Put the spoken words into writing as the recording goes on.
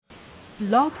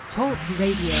Blog Talk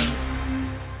Radio.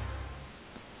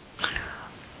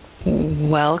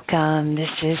 Welcome. This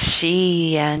is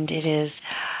she, and it is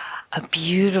a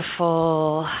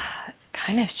beautiful,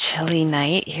 kind of chilly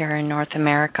night here in North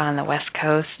America on the West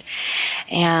Coast.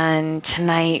 And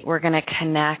tonight we're going to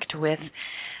connect with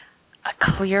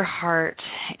a clear heart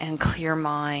and clear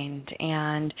mind.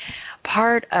 And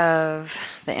part of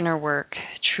the inner work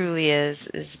truly is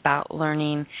about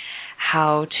learning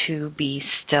how to be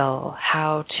still,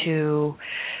 how to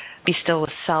be still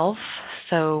with self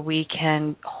so we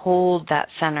can hold that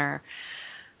center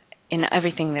in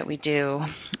everything that we do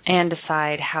and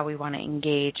decide how we want to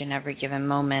engage in every given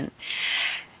moment.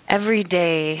 Every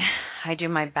day I do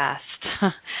my best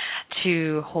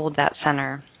to hold that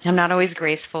center. I'm not always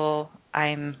graceful.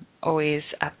 I'm always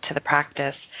up to the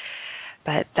practice.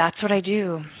 But that's what I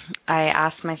do. I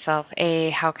ask myself,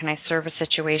 A, how can I serve a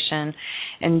situation?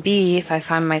 And B, if I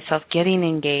find myself getting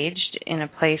engaged in a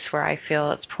place where I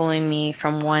feel it's pulling me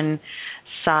from one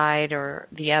side or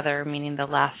the other, meaning the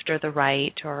left or the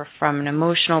right, or from an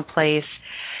emotional place,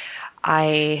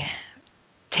 I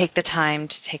take the time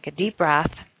to take a deep breath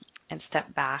and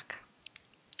step back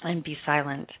and be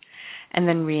silent and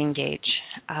then re-engage.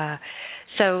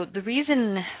 So the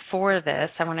reason for this,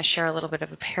 I want to share a little bit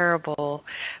of a parable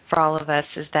for all of us,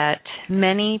 is that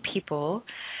many people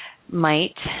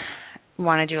might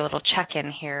want to do a little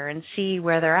check-in here and see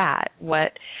where they're at.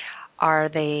 What are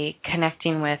they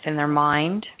connecting with in their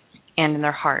mind and in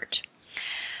their heart?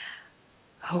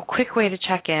 A quick way to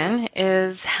check in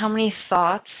is how many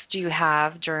thoughts do you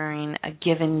have during a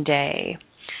given day?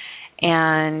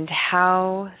 And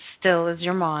how still is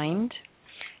your mind?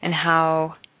 And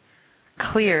how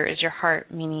clear is your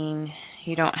heart, meaning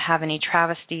you don't have any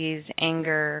travesties,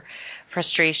 anger,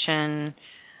 frustration,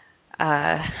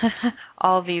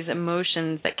 all these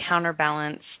emotions that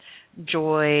counterbalance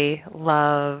joy,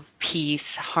 love, peace,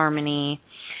 harmony.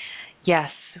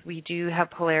 Yes, we do have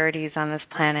polarities on this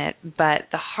planet, but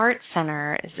the heart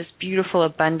center is this beautiful,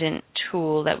 abundant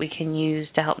tool that we can use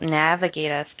to help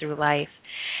navigate us through life.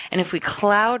 And if we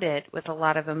cloud it with a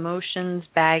lot of emotions,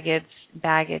 baggage,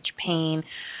 pain,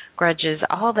 grudges,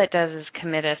 all that does is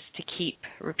commit us to keep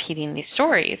repeating these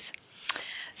stories.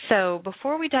 So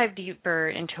before we dive deeper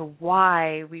into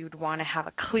why we would want to have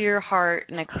a clear heart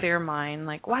and a clear mind,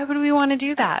 like why would we want to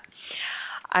do that?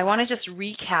 I want to just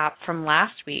recap from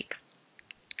last week.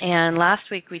 And last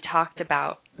week we talked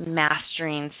about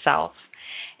mastering self.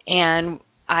 And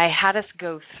I had us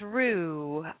go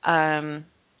through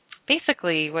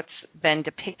basically what's been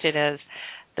depicted as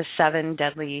the 7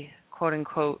 deadly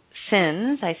quote-unquote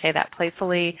sins. I say that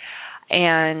playfully.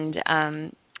 And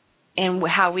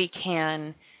how we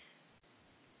can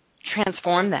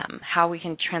transform them, how we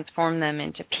can transform them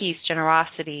into peace,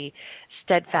 generosity,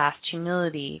 steadfast,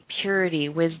 humility, purity,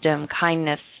 wisdom,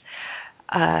 kindness,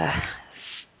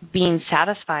 being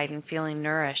satisfied and feeling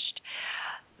nourished.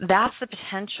 That's the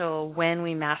potential when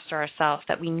we master ourselves,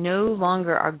 that we no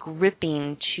longer are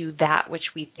gripping to that which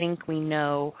we think we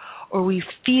know or we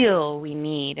feel we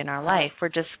need in our life. We're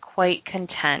just quite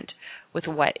content with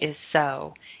what is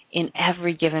so in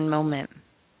every given moment.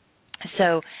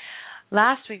 So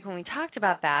last week when we talked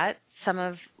about that, some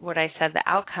of what I said, the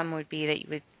outcome would be that you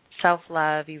would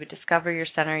self-love, you would discover your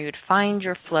center, you would find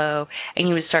your flow, and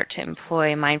you would start to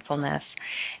employ mindfulness.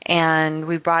 And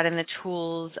we brought in the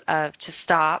tools of to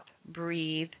stop,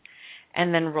 breathe,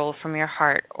 and then roll from your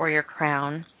heart or your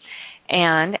crown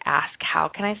and ask, how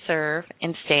can I serve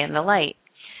and stay in the light?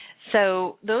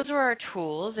 So those were our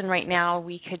tools, and right now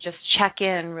we could just check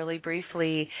in really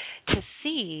briefly to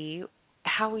see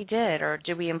how we did, or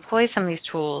did we employ some of these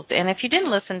tools. And if you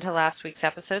didn't listen to last week's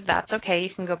episode, that's okay.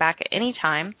 You can go back at any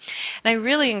time. And I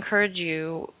really encourage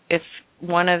you, if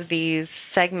one of these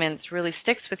segments really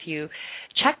sticks with you,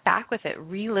 check back with it,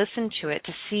 re-listen to it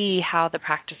to see how the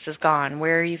practice has gone,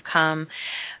 where you've come,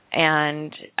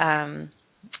 and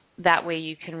that way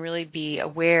you can really be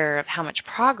aware of how much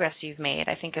progress you've made.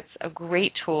 I think it's a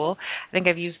great tool. I think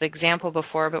I've used the example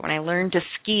before, but when I learned to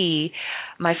ski,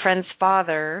 my friend's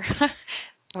father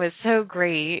was so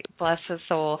great, bless his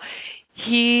soul.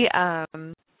 He,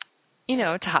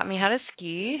 taught me how to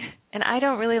ski, and I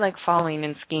don't really like falling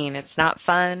in skiing. It's not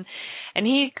fun. And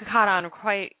he caught on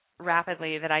quite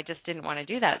rapidly that I just didn't want to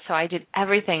do that. So I did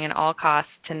everything at all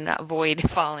costs to avoid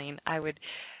falling. I would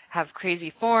have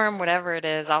crazy form, whatever it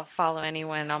is, I'll follow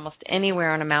anyone almost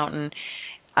anywhere on a mountain.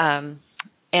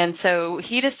 And so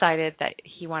he decided that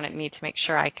he wanted me to make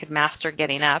sure I could master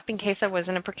getting up in case I was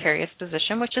in a precarious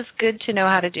position, which is good to know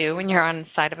how to do when you're on the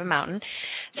side of a mountain.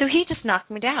 So he just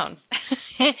knocked me down.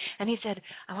 And he said,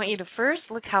 I want you to first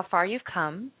look how far you've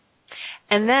come,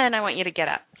 And then I want you to get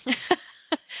up.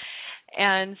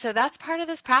 And so that's part of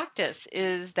this practice,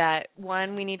 is that,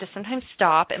 one, we need to sometimes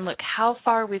stop and look how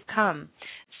far we've come.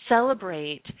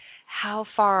 Celebrate how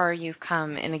far you've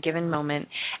come in a given moment,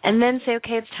 and then say,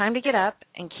 okay, it's time to get up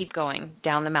and keep going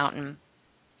down the mountain.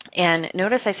 And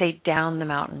notice I say down the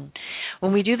mountain.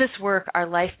 When we do this work, our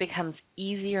life becomes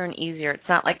easier and easier. It's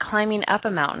not like climbing up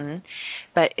a mountain,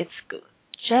 but it's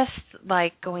just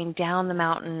like going down the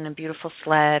mountain in a beautiful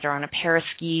sled, or on a pair of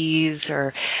skis,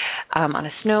 or on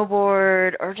a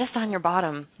snowboard, or just on your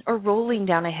bottom, or rolling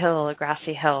down a hill, a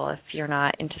grassy hill, if you're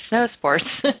not into snow sports.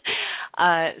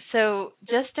 So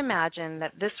just imagine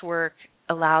that this work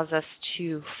allows us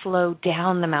to flow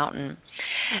down the mountain.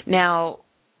 Now,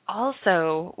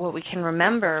 also, what we can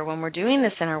remember when we're doing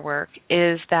this inner work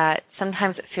is that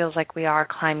sometimes it feels like we are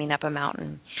climbing up a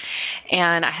mountain.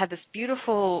 And I had this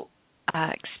beautiful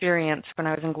experience when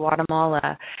I was in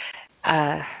Guatemala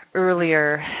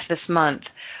earlier this month,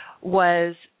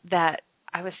 was that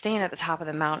I was staying at the top of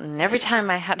the mountain. And every time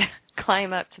I had to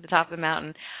climb up to the top of the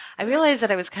mountain, I realized that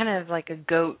I was kind of like a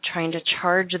goat trying to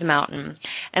charge the mountain.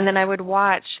 And then I would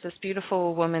watch this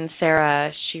beautiful woman,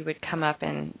 Sarah. She would come up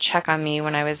and check on me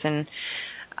when I was in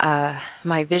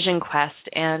my vision quest.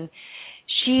 And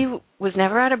she was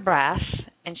never out of breath,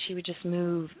 and she would just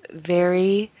move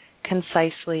very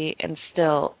concisely and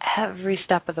still every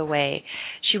step of the way.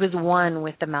 She was one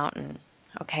with the mountain.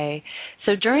 Okay,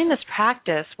 so during this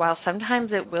practice, while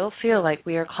sometimes it will feel like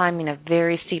we are climbing a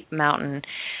very steep mountain,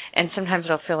 and sometimes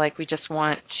it'll feel like we just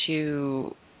want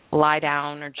to lie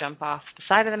down or jump off the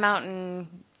side of the mountain,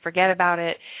 forget about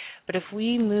it, but if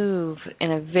we move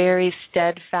in a very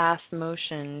steadfast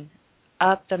motion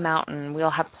up the mountain,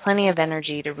 we'll have plenty of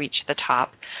energy to reach the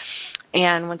top.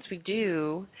 And once we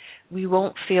do, we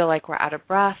won't feel like we're out of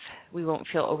breath, we won't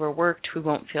feel overworked, we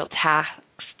won't feel taxed.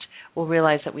 We'll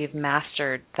realize that we've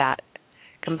mastered that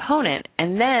component,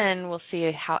 and then we'll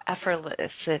see how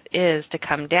effortless it is to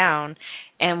come down,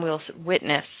 and we'll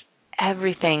witness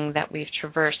everything that we've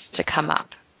traversed to come up.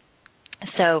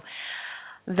 So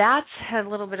that's a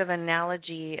little bit of an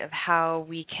analogy of how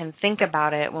we can think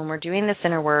about it when we're doing this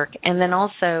inner work, and then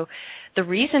also the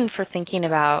reason for thinking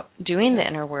about doing the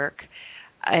inner work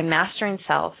and mastering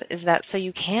self is that so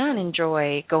you can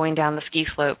enjoy going down the ski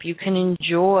slope, you can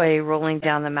enjoy rolling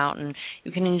down the mountain,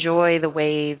 you can enjoy the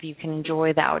wave, you can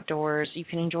enjoy the outdoors, you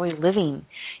can enjoy living.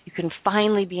 You can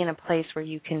finally be in a place where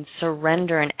you can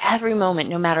surrender in every moment,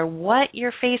 no matter what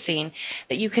you're facing,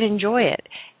 that you can enjoy it,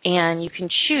 and you can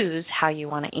choose how you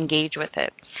want to engage with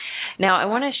it. Now, I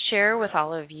want to share with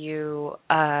all of you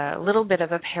a little bit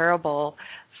of a parable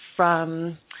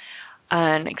from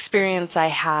an experience I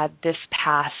had this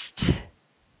past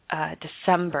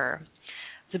December.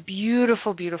 It was a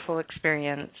beautiful, beautiful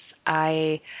experience.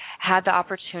 I had the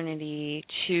opportunity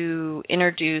to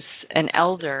introduce an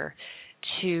elder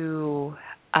to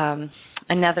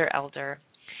another elder.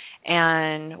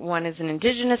 And one is an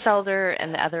indigenous elder,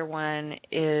 and the other one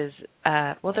is,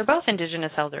 well, they're both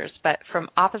indigenous elders, but from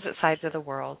opposite sides of the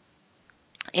world.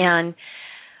 And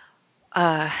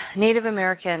Native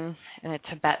American and a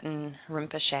Tibetan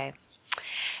Rinpoche.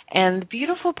 And the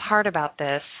beautiful part about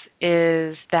this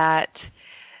is that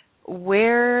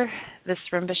where this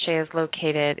Rinpoche is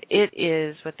located, it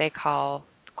is what they call,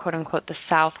 quote unquote, the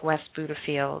Southwest Buddha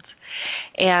Field.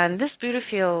 And this Buddha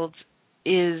Field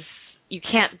is, you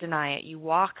can't deny it. You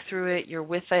walk through it, you're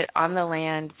with it on the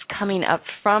land, it's coming up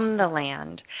from the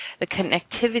land. The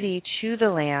connectivity to the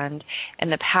land and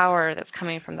the power that's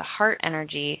coming from the heart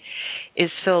energy is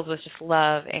filled with just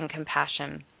love and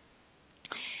compassion.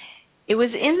 It was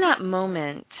in that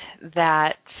moment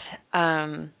that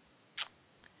the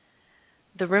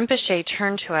Rinpoche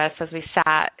turned to us as we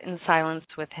sat in silence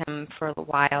with him for a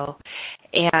while,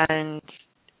 and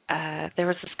there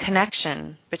was this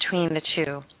connection between the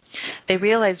two. They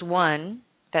realized, one,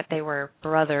 that they were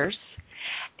brothers,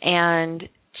 and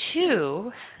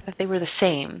two, that they were the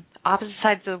same, opposite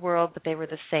sides of the world, but they were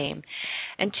the same.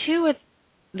 And two, what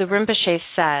the Rinpoche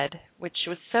said, which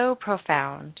was so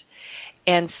profound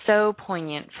and so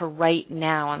poignant for right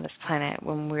now on this planet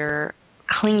when we're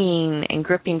clinging and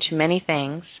gripping to many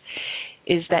things,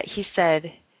 is that he said,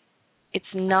 it's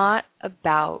not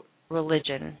about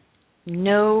religion.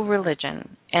 No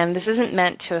religion. And this isn't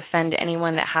meant to offend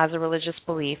anyone that has a religious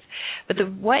belief, but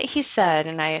what he said,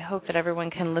 and I hope that everyone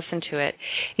can listen to it,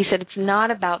 he said it's not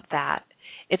about that.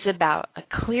 It's about a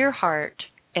clear heart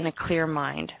and a clear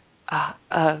mind.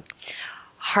 A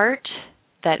heart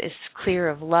that is clear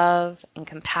of love and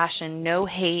compassion, no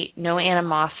hate, no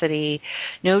animosity,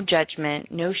 no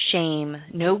judgment, no shame,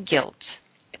 no guilt.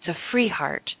 It's a free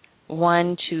heart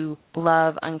one to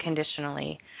love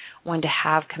unconditionally, one to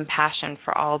have compassion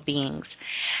for all beings.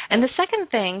 And the second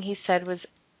thing he said was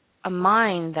a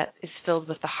mind that is filled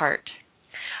with the heart.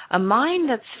 A mind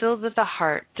that's filled with the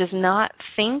heart does not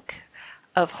think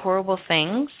of horrible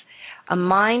things. A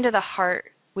mind of the heart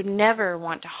would never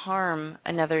want to harm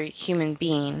another human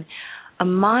being. A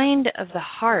mind of the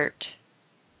heart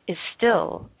is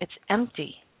still, it's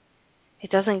empty.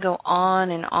 It doesn't go on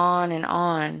and on and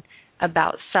on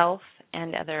about self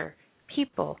and other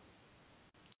people.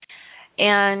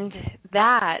 And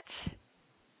that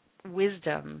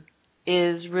wisdom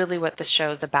is really what the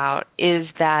show's about, is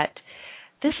that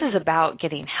this is about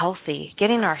getting healthy,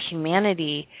 getting our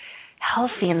humanity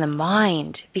healthy in the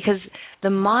mind, because the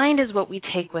mind is what we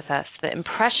take with us. The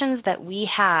impressions that we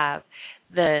have,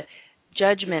 the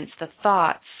judgments, the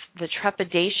thoughts, the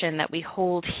trepidation that we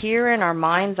hold here in our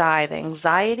mind's eye, the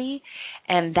anxiety,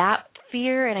 and that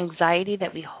fear and anxiety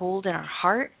that we hold in our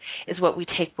heart is what we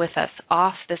take with us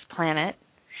off this planet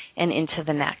and into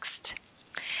the next.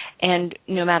 And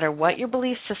no matter what your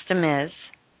belief system is,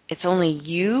 it's only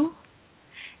you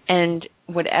and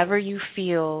whatever you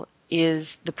feel is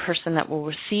the person that will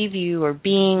receive you, or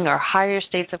being, or higher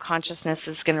states of consciousness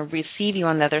is going to receive you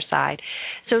on the other side.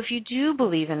 So if you do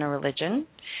believe in a religion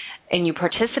and you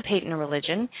participate in a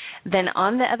religion, then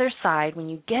on the other side, when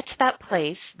you get to that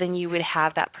place, then you would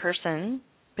have that person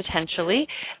potentially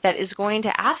that is going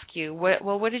to ask you,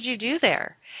 what did you do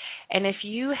there? And if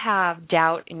you have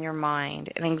doubt in your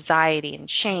mind and anxiety and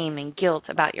shame and guilt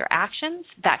about your actions,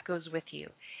 that goes with you.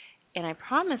 And I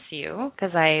promise you,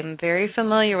 because I am very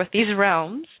familiar with these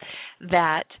realms,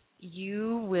 that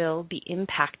you will be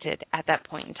impacted at that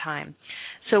point in time.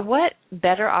 So what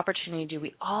better opportunity do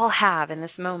we all have in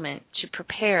this moment to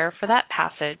prepare for that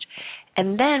passage?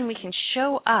 And then we can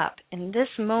show up in this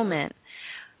moment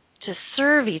to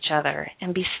serve each other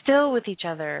and be still with each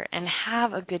other and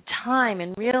have a good time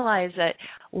and realize that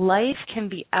life can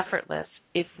be effortless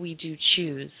if we do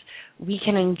choose. We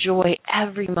can enjoy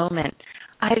every moment.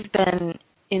 I've been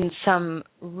in some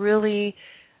really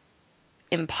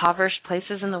impoverished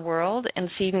places in the world and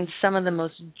seen some of the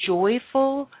most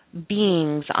joyful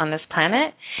beings on this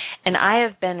planet, and I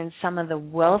have been in some of the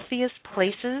wealthiest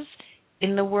places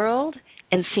in the world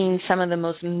and seen some of the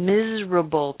most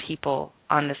miserable people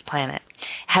on this planet.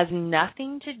 Has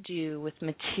nothing to do with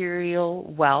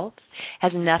material wealth,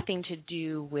 has nothing to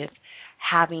do with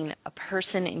having a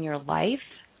person in your life,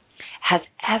 has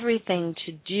everything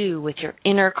to do with your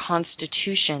inner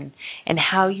constitution and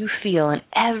how you feel in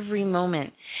every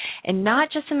moment. And not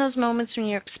just in those moments when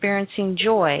you're experiencing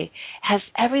joy, has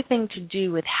everything to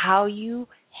do with how you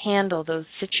handle those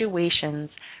situations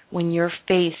when you're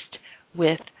faced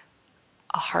with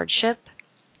a hardship,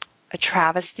 a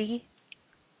travesty,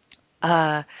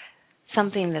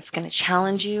 something that's going to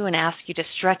challenge you and ask you to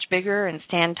stretch bigger and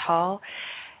stand tall.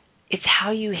 It's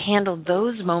how you handle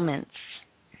those moments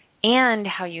and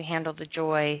how you handle the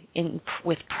joy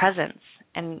with presence,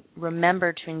 and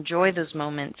remember to enjoy those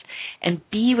moments and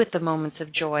be with the moments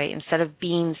of joy instead of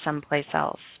being someplace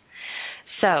else.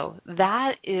 So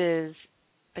that is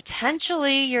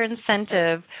potentially your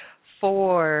incentive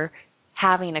for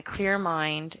having a clear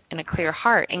mind and a clear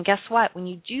heart. And guess what? When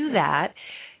you do that,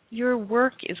 your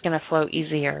work is going to flow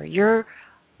easier. Your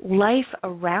life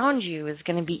around you is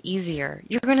going to be easier.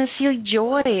 You're going to feel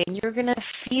joy, and you're going to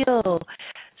feel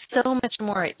so much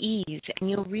more at ease, and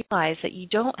you'll realize that you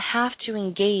don't have to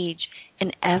engage in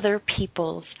other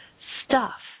people's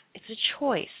stuff. It's a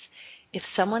choice. If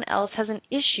someone else has an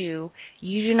issue,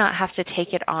 you do not have to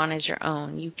take it on as your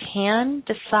own. You can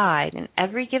decide in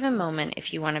every given moment if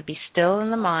you want to be still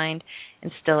in the mind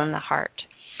and still in the heart.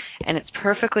 And it's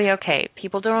perfectly okay.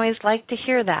 People don't always like to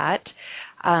hear that.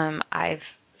 I've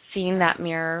seen that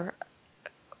mirror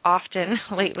often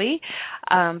lately,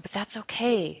 but that's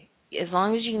okay. As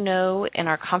long as you know and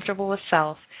are comfortable with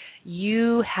self,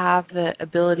 you have the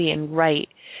ability and right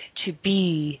to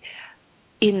be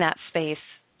in that space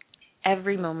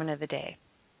every moment of the day.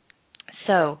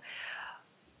 So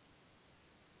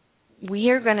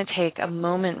we are going to take a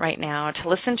moment right now to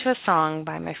listen to a song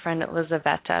by my friend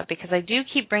Elizaveta, because I do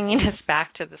keep bringing us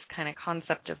back to this kind of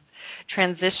concept of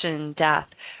transition, death.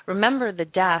 Remember, the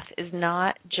death is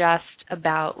not just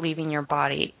about leaving your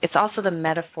body. It's also the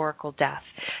metaphorical death,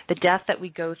 the death that we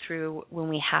go through when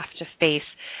we have to face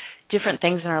different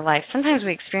things in our life. Sometimes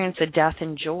we experience a death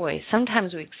in joy.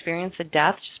 Sometimes we experience a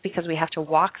death just because we have to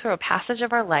walk through a passage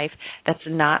of our life that's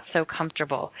not so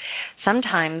comfortable.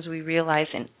 Sometimes we realize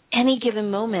in any given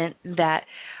moment that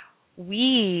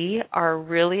we are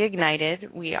really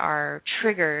ignited, we are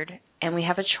triggered, and we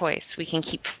have a choice. We can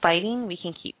keep fighting, we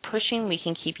can keep pushing, we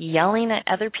can keep yelling at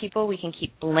other people, we can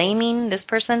keep blaming this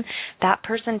person, that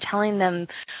person, telling them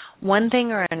one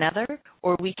thing or another,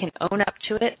 or we can own up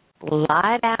to it,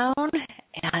 lie down,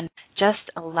 and just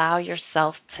allow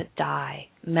yourself to die.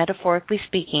 Metaphorically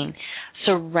speaking,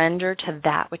 surrender to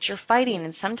that which you're fighting.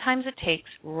 And sometimes it takes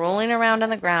rolling around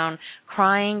on the ground,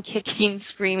 crying, kicking,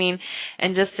 screaming,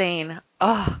 and just saying,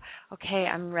 oh, okay,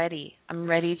 I'm ready. I'm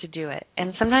ready to do it.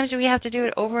 And sometimes we have to do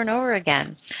it over and over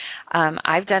again.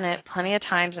 I've done it plenty of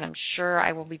times, and I'm sure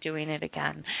I will be doing it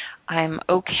again. I'm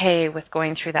okay with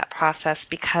going through that process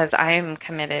because I am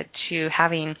committed to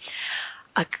having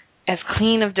as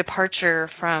clean of departure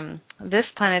from this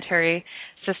planetary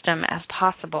system as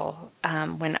possible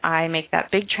when I make that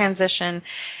big transition,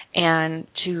 and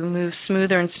to move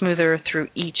smoother and smoother through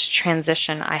each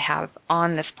transition I have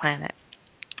on this planet.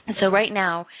 And so right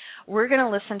now, we're going to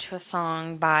listen to a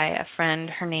song by a friend.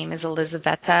 Her name is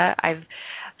Elizaveta. I've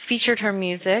featured her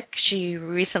music. She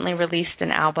recently released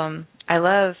an album. I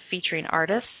love featuring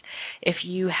artists. If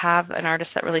you have an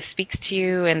artist that really speaks to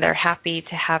you and they're happy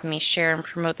to have me share and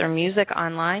promote their music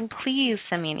online, please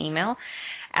send me an email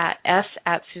at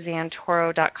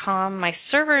s@suzannetoro.com. My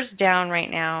server's down right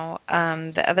now.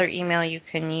 The other email you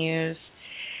can use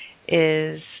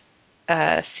is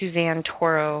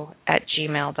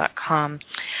suzannetoro@gmail.com.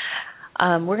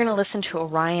 We're going to listen to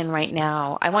Orion right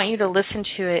now. I want you to listen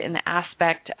to it in the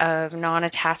aspect of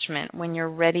non-attachment. When you're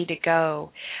ready to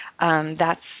go,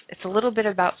 it's a little bit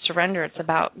about surrender. It's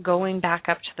about going back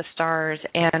up to the stars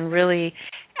and really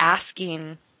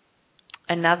asking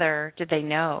another, did they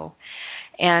know?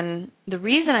 And the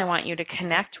reason I want you to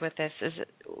connect with this is,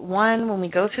 one, when we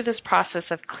go through this process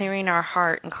of clearing our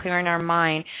heart and clearing our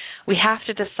mind, we have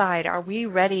to decide, are we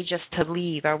ready just to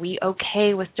leave? Are we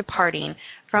okay with departing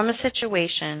from a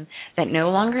situation that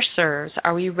no longer serves?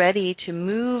 Are we ready to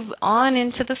move on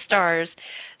into the stars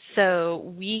so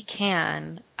we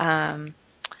can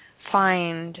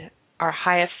find our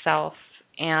highest self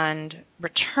and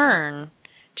return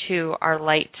to our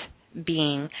light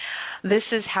being? This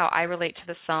is how I relate to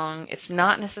the song. It's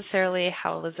not necessarily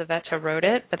how Elizaveta wrote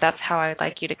it, but that's how I'd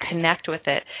like you to connect with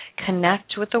it.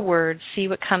 Connect with the words, see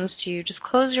what comes to you. Just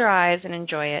close your eyes and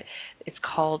enjoy it. It's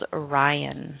called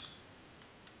Orion.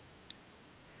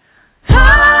 Did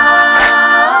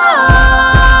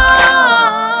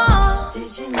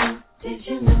you know? Did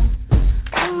you know?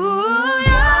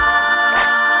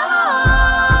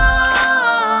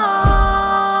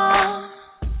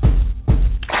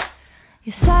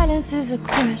 Is a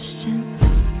question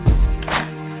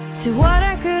to what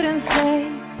I couldn't say.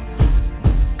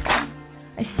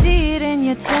 I see it in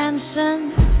your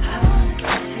tension.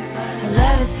 I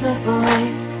let it slip away.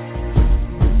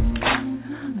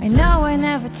 I know I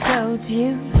never told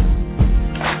you.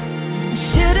 I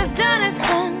should have done it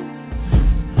then.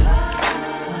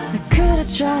 I could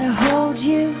have tried to hold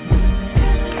you.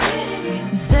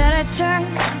 Instead I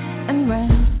turned and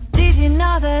ran. Did you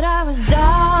know that I was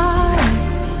dying?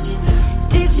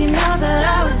 Did you know that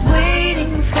I was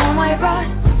waiting for my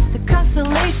ride? The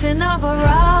constellation of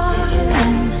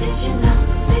Orion. Did you know?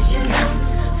 Did you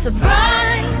know? So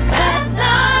bright that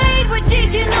night. But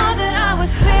did you know that I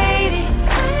was fading?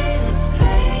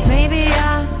 Maybe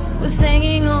I was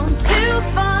hanging on too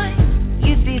fine.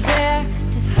 You'd be there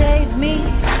to save me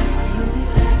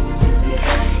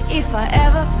if I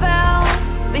ever fell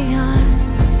behind.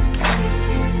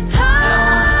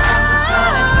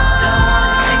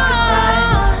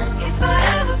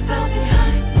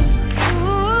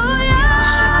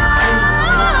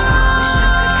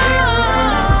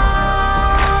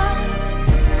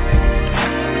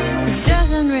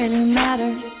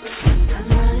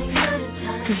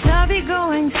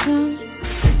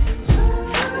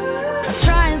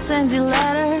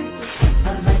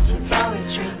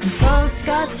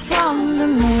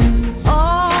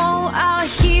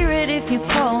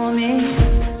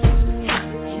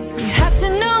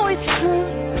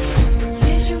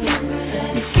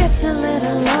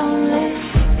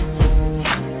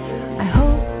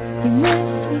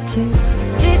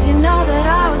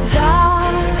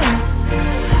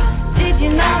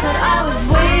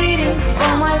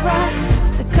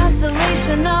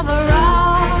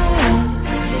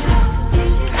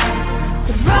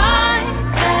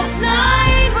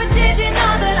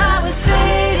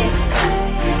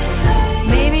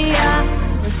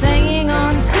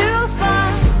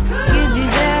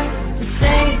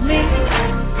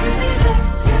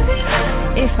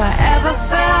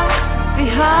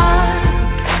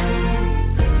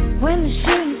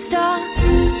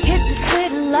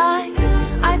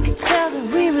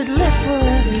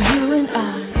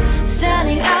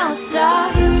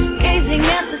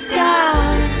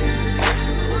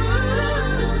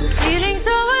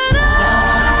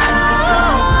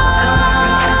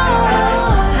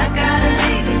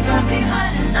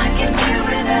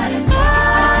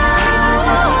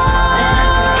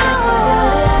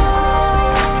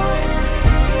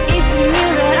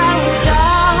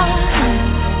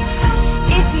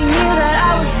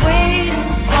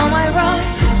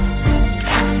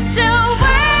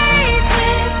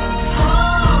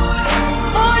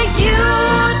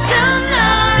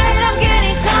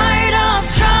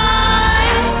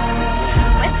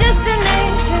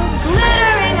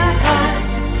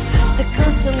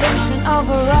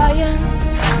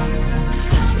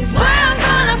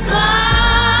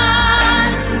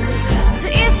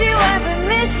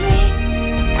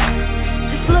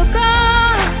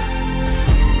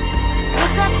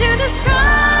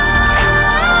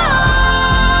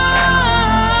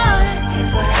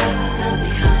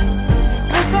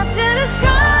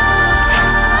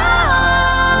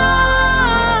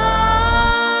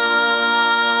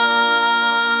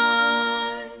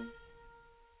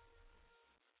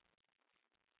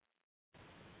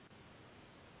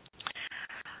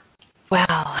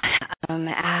 Well,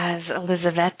 as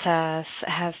Elizaveta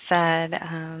has said,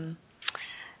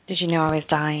 did you know I was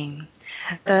dying?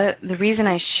 The reason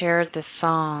I shared this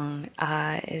song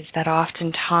is that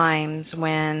oftentimes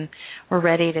when we're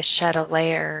ready to shed a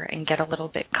layer and get a little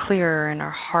bit clearer in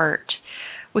our heart,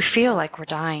 we feel like we're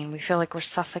dying. We feel like we're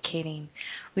suffocating.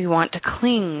 We want to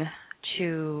cling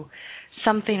to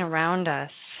something around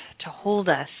us, to hold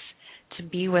us, to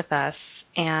be with us.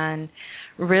 And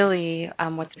really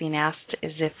what's being asked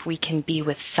is if we can be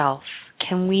with self.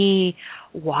 Can we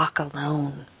walk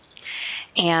alone?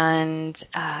 And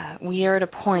we are at a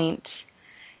point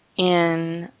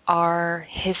in our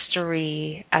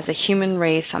history as a human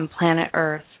race on planet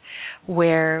Earth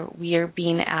where we are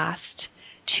being asked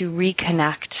to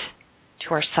reconnect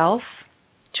to ourselves,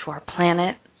 to our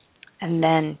planet, and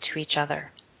then to each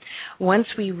other. Once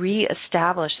we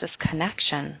reestablish this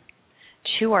connection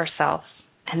to ourselves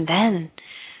and then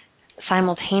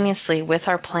simultaneously with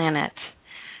our planet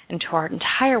and to our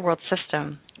entire world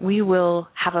system, we will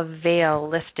have a veil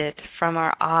lifted from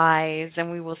our eyes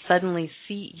and we will suddenly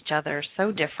see each other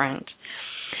so different.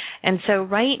 And so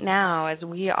right now, as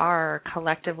we are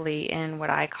collectively in what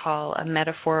I call a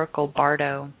metaphorical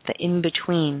bardo, the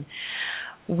in-between,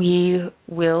 we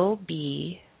will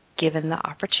be given the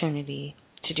opportunity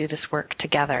to do this work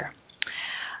together.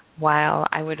 While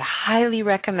I would highly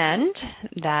recommend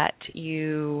that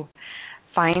you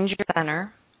find your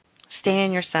center, stay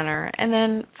in your center, and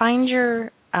then find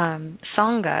your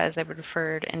sangha, as I would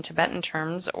refer it in Tibetan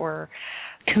terms, or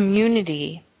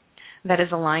community that is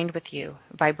aligned with you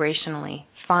vibrationally.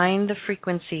 Find the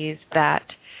frequencies that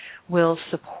will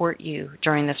support you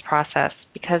during this process,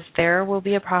 because there will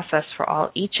be a process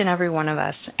for each and every one of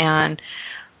us, and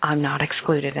I'm not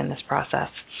excluded in this process.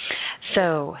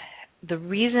 So the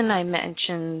reason I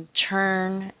mentioned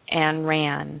turn and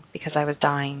ran, because I was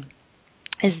dying,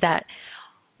 is that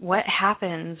what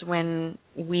happens when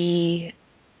we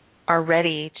are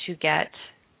ready to get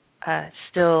a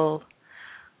still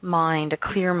mind, a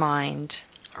clear mind,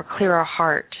 or clear our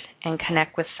heart and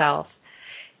connect with self,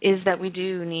 is that we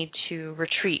do need to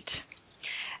retreat.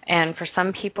 And for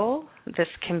some people, this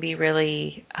can be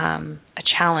really a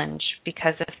challenge,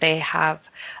 because if they have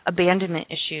abandonment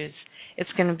issues, it's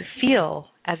going to feel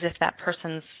as if that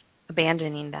person's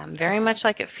abandoning them, very much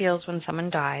like it feels when someone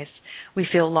dies. We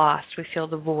feel lost. We feel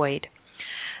the void.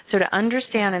 So to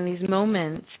understand in these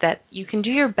moments that you can do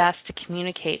your best to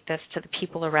communicate this to the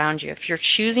people around you. If you're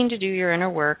choosing to do your inner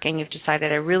work and you've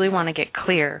decided, I really want to get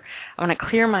clear, I want to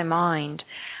clear my mind,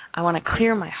 I want to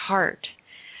clear my heart,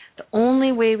 the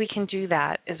only way we can do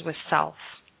that is with self,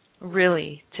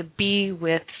 really, to be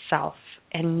with self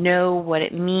and know what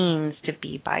it means to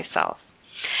be by self.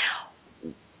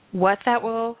 What that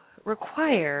will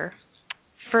require,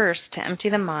 first, to empty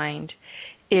the mind,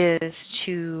 is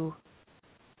to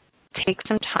take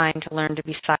some time to learn to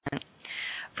be silent.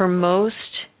 For most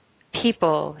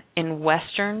people in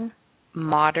Western,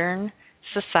 modern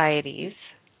societies,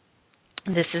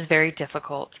 this is very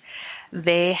difficult.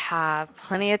 They have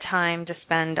plenty of time to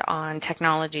spend on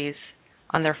technologies,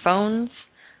 on their phones,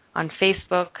 on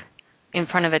Facebook, in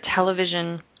front of a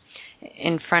television,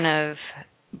 in front of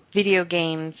video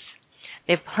games.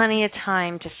 They have plenty of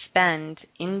time to spend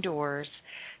indoors,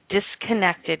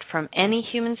 disconnected from any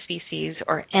human species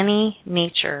or any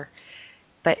nature,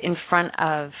 but in front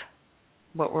of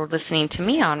what we're listening to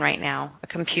me on right now, a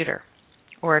computer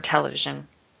or a television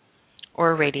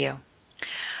or a radio.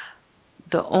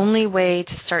 The only way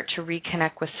to start to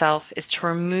reconnect with self is to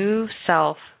remove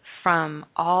self from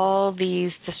all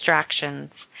these distractions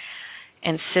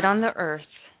and sit on the earth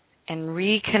and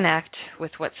reconnect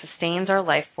with what sustains our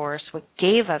life force, what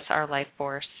gave us our life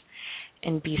force,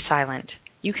 and be silent.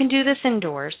 You can do this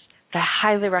indoors, but I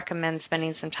highly recommend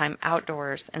spending some time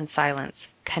outdoors in silence,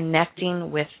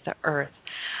 connecting with the earth.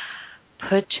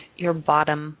 Put your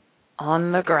bottom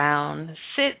on the ground,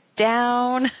 sit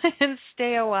down and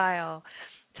stay a while.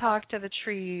 Talk to the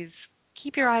trees.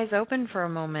 Keep your eyes open for a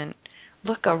moment.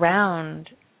 Look around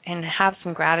and have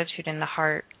some gratitude in the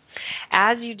heart.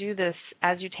 As you do this,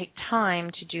 as you take time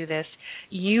to do this,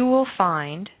 you will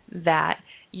find that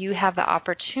you have the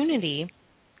opportunity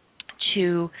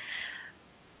to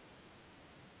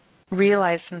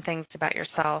realize some things about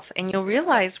yourself, and you'll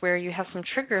realize where you have some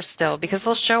triggers still, because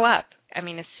they'll show up. I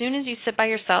mean, as soon as you sit by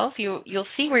yourself, you'll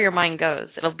see where your mind goes.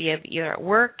 It'll be either at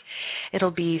work,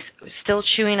 it'll be still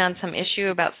chewing on some issue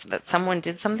about that someone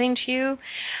did something to you,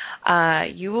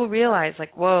 you will realize,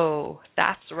 like, whoa,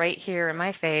 that's right here in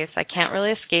my face. I can't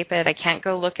really escape it. I can't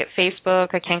go look at Facebook.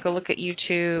 I can't go look at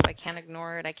YouTube. I can't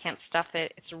ignore it. I can't stuff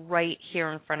it. It's right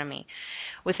here in front of me.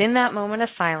 Within that moment of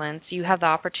silence, you have the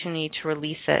opportunity to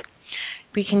release it.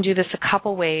 We can do this a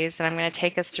couple ways, and I'm going to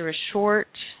take us through a short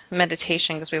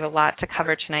meditation because we have a lot to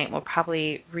cover tonight. We'll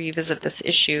probably revisit this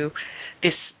issue,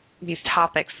 these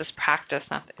topics, this practice.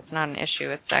 It's not an issue.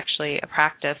 It's actually a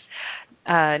practice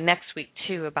next week,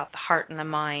 too, about the heart and the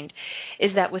mind,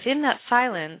 is that within that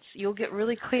silence, you'll get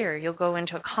really clear. You'll go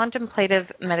into a contemplative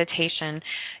meditation.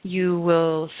 You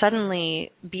will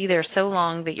suddenly be there so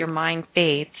long that your mind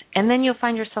fades, and then you'll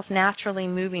find yourself naturally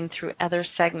moving through other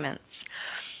segments.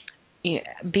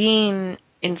 Being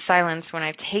in silence, when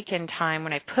I've taken time,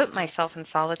 when I put myself in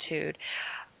solitude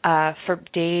for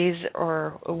days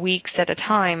or weeks at a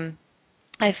time,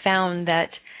 I found that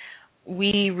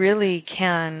we really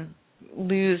can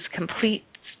lose complete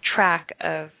track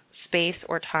of space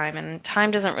or time, and time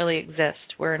doesn't really exist.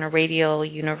 We're in a radial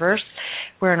universe.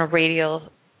 We're in a radial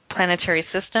planetary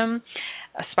system,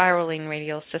 a spiraling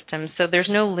radial system, so there's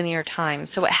no linear time.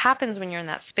 So what happens when you're in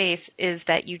that space is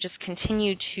that you just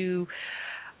continue to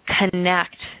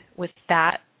connect with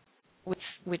that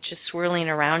which is swirling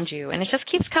around you, and it just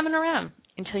keeps coming around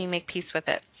until you make peace with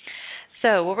it.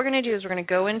 So what we're going to do is we're going to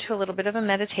go into a little bit of a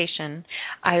meditation.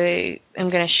 I am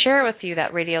going to share with you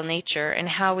that radial nature and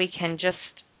how we can just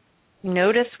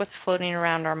notice what's floating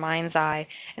around our mind's eye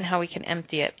and how we can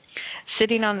empty it.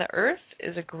 Sitting on the earth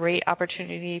is a great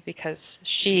opportunity because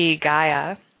she,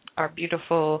 Gaia, our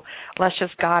beautiful, luscious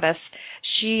goddess,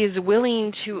 she is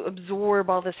willing to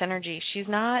absorb all this energy. She's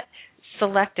not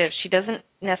selective. She doesn't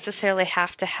necessarily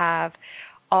have to have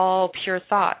all pure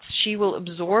thoughts. She will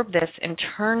absorb this and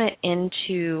turn it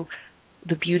into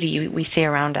the beauty we see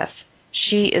around us.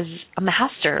 She is a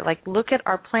master. Like, look at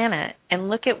our planet and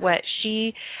look at what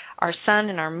our sun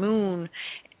and our moon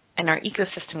and our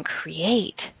ecosystem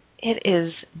create. It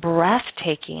is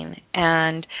breathtaking.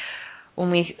 And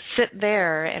when we sit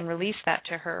there and release that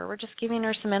to her, we're just giving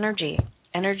her some energy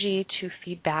to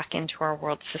feed back into our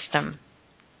world system.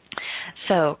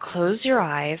 So close your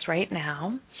eyes right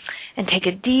now and take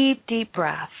a deep, deep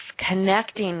breath,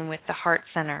 connecting with the heart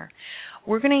center.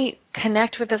 We're going to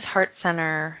connect with this heart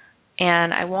center,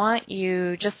 and I want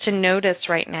you just to notice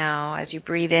right now as you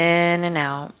breathe in and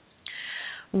out,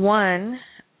 one,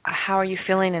 how are you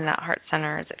feeling in that heart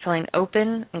center? Is it feeling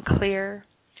open and clear?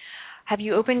 Have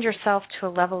you opened yourself to a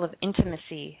level of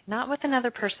intimacy, not with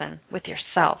another person, with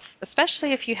yourself,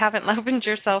 especially if you haven't opened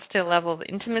yourself to a level of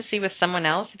intimacy with someone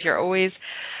else, if you're always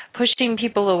pushing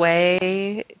people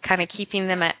away, kind of keeping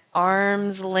them at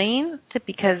arm's length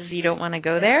because you don't want to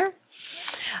go there?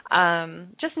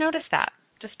 Just notice that.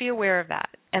 Just be aware of that.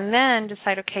 And then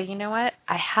decide, okay, you know what?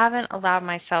 I haven't allowed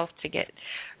myself to get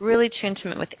really too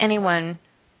intimate with anyone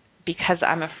because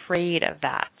I'm afraid of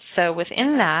that. So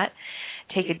within that,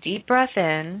 take a deep breath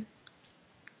in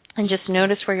and just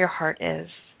notice where your heart is.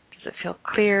 Does it feel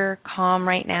clear, calm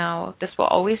right now? This will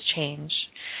always change.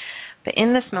 But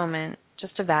in this moment,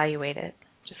 just evaluate it.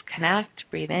 Just connect,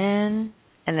 breathe in,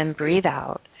 and then breathe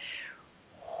out.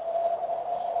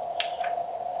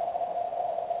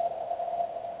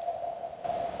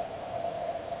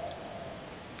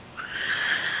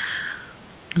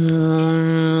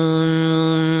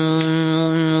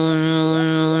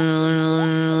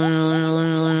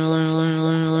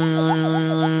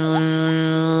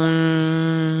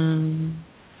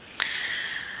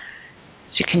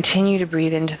 Continue to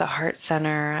breathe into the heart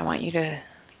center. I want you to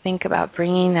think about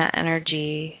bringing that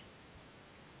energy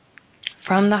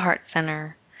from the heart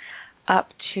center up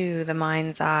to the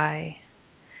mind's eye,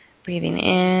 breathing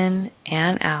in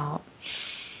and out.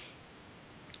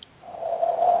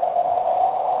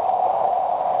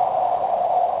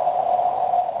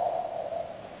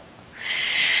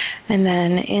 And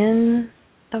then in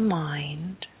the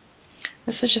mind,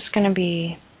 this is just going to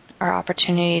be our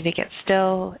opportunity to get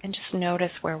still and just notice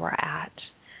where we're at.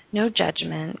 No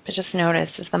judgment, but just notice,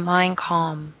 is the mind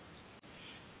calm?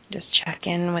 Just check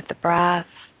in with the breath.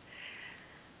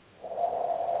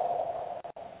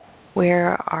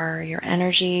 Where are your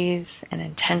energies and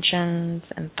intentions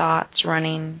and thoughts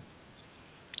running?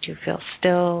 Do you feel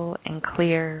still and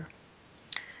clear?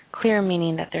 Clear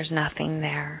meaning that there's nothing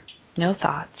there, no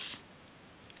thoughts.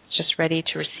 Just ready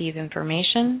to receive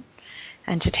information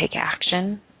and to take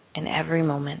action in every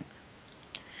moment.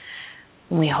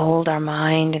 When we hold our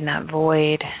mind in that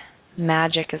void,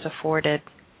 magic is afforded.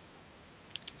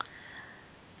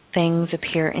 Things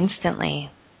appear instantly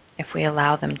if we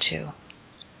allow them to.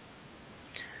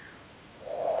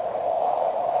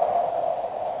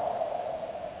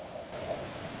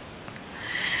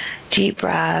 Deep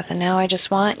breath. And now I just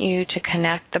want you to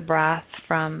connect the breath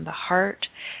from the heart,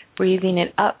 breathing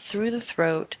it up through the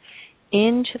throat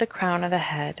into the crown of the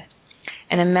head.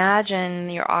 And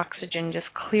imagine your oxygen just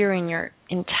clearing your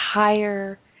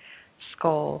entire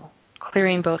skull,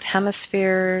 clearing both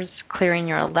hemispheres, clearing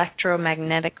your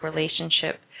electromagnetic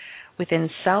relationship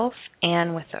within self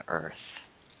and with the earth.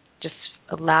 Just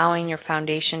allowing your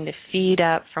foundation to feed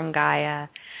up from Gaia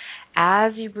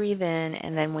as you breathe in,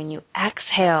 and then when you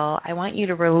exhale, I want you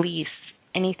to release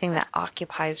anything that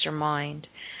occupies your mind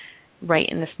right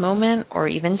in this moment or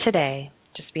even today.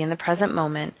 Just be in the present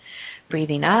moment,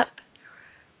 breathing up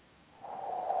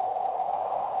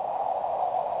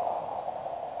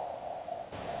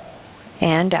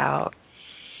and out.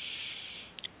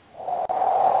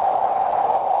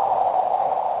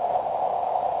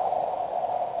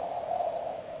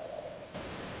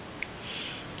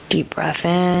 Deep breath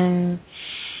in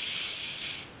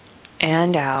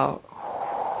and out.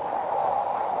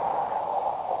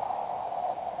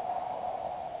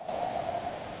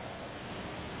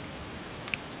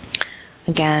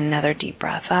 Again, another deep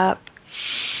breath up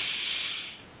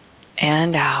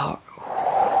and out.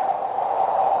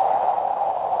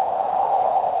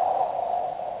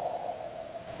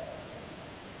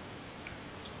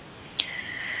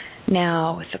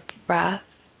 Now, with the breath,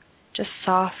 just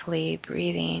softly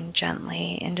breathing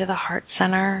gently into the heart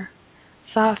center,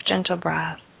 soft, gentle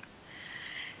breath.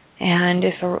 And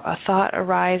if a thought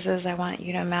arises, I want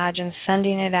you to imagine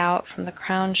sending it out from the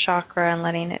crown chakra and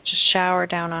letting it just shower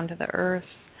down onto the earth.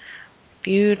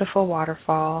 Beautiful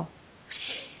waterfall.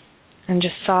 And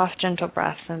just soft, gentle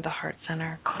breaths into the heart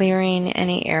center, clearing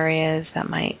any areas that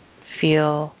might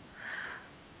feel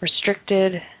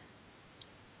restricted,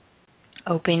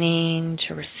 opening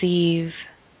to receive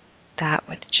that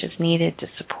which is needed to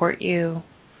support you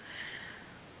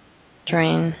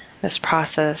during this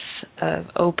process of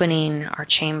opening our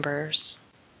chambers.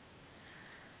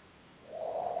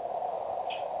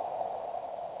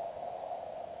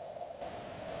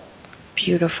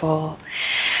 Beautiful.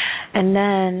 And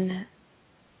then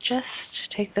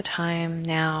just take the time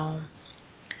now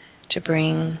to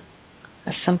bring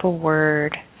a simple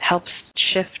word, helps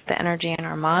shift the energy in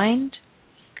our mind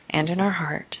and in our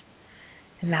heart.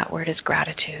 And that word is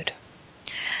gratitude.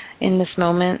 In this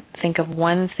moment, think of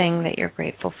one thing that you're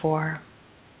grateful for.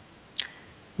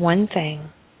 One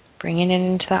thing. Bringing it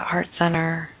into that heart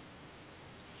center.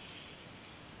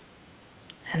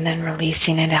 And then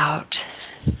releasing it out.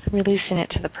 Releasing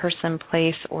it to the person,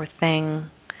 place, or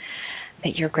thing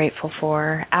that you're grateful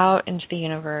for out into the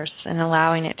universe and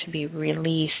allowing it to be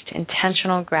released.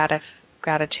 Intentional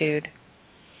gratitude.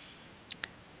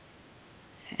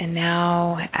 And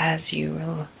now, as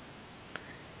you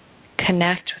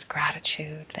connect with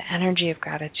gratitude, the energy of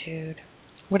gratitude,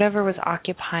 whatever was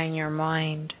occupying your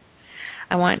mind,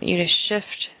 I want you to shift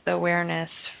the awareness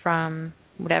from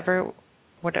for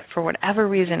whatever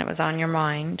reason it was on your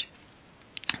mind,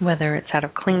 whether it's out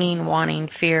of clinging, wanting,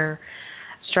 fear,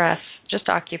 stress, just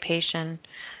occupation.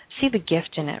 See the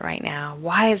gift in it right now.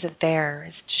 Why is it there?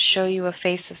 Is it to show you a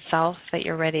face of self that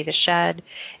you're ready to shed?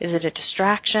 Is it a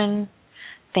distraction?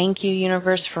 Thank you,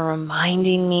 universe, for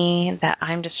reminding me that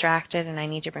I'm distracted and I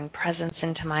need to bring presence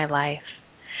into my life.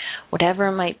 Whatever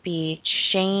it might be,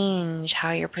 change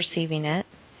how you're perceiving it.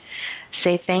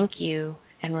 Say thank you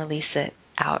and release it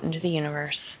out into the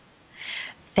universe.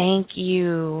 Thank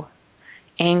you,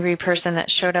 angry person that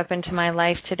showed up into my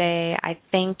life today. I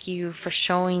thank you for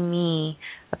showing me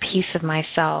a piece of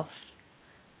myself.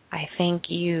 I thank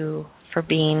you for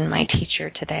being my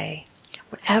teacher today.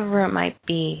 Whatever it might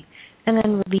be. And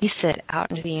then release it out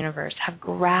into the universe. Have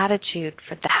gratitude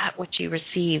for that which you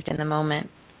received in the moment.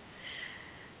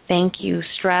 Thank you,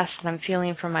 stress that I'm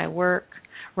feeling from my work,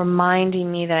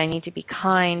 reminding me that I need to be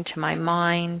kind to my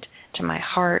mind, to my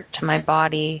heart, to my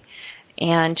body,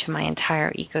 and to my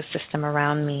entire ecosystem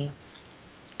around me.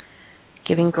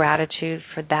 Giving gratitude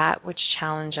for that which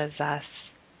challenges us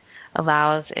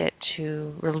allows it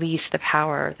to release the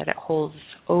power that it holds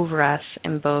over us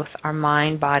in both our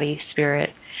mind, body, spirit,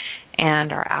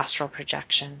 and our astral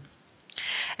projection.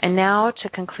 And now, to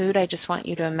conclude, I just want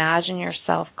you to imagine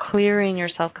yourself clearing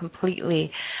yourself completely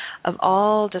of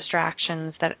all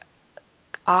distractions that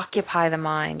occupy the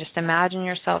mind. Just imagine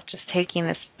yourself just taking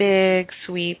this big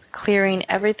sweep, clearing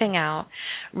everything out,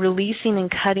 releasing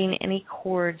and cutting any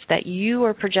cords that you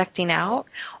are projecting out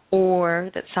or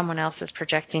that someone else is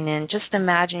projecting in. Just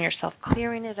imagine yourself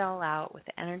clearing it all out with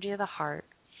the energy of the heart,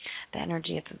 the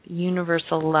energy of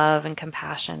universal love and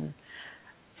compassion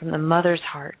from the mother's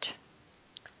heart,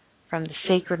 from the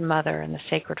sacred mother and the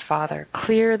sacred father.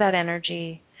 Clear that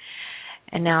energy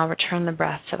And now return the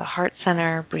breath to the heart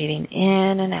center, breathing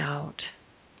in and out,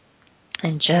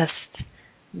 and just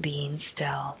being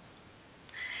still.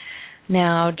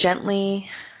 Now gently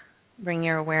bring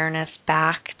your awareness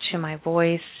back to my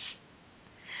voice,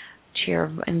 to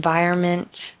your environment,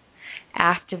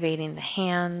 activating the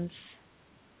hands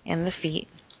and the feet,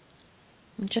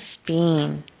 and just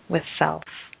being with self.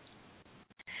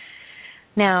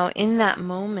 Now, in that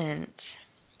moment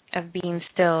of being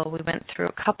still, we went through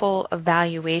a couple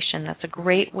evaluation. That's a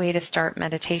great way to start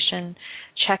meditation.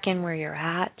 Check in where you're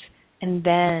at, and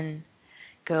then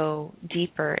go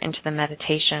deeper into the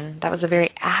meditation. That was a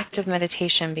very active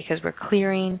meditation because we're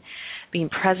clearing, being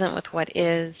present with what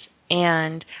is,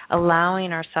 and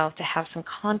allowing ourselves to have some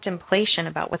contemplation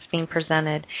about what's being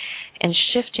presented and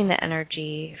shifting the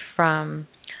energy from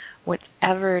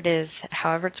whatever it is,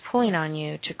 however it's pulling on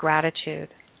you, to gratitude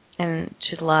and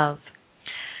to love.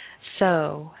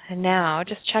 So now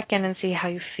just check in and see how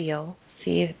you feel.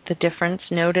 See the difference.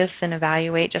 Notice and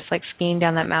evaluate, just like skiing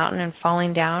down that mountain and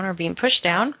falling down or being pushed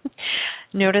down.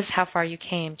 Notice how far you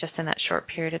came just in that short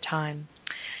period of time.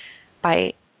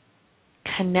 By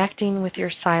connecting with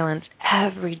your silence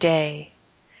every day,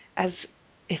 as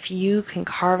if you can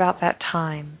carve out that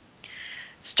time.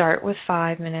 Start with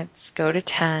 5 minutes, go to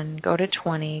 10, go to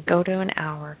 20, go to an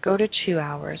hour, go to 2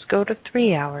 hours, go to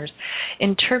 3 hours.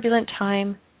 In turbulent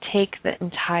time, take the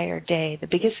entire day. The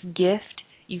biggest gift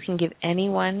you can give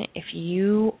anyone if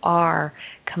you are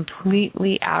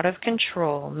completely out of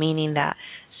control, meaning that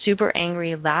super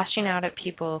angry, lashing out at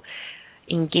people,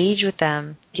 engage with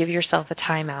them, give yourself a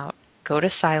timeout. Go to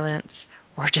silence,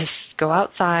 or just go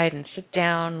outside and sit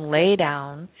down, lay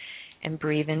down, and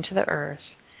breathe into the earth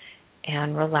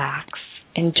and relax.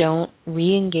 And don't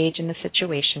re-engage in the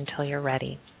situation until you're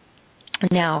ready.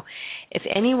 Now, if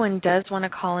anyone does want to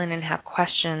call in and have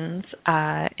questions,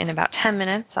 in about 10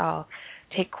 minutes, I'll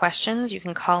take questions. You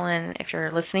can call in if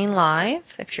you're listening live.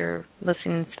 If you're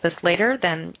listening to this later,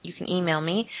 then you can email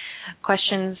me.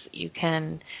 Questions, you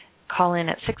can call in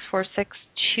at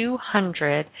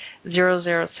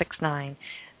 646-200-0069.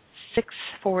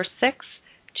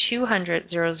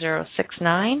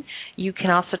 646-200-0069. You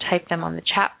can also type them on the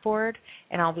chat board,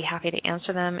 and I'll be happy to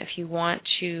answer them. If you want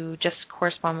to just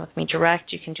correspond with me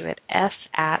direct, you can do it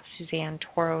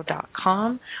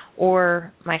s@suzannetoro.com,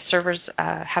 or my server's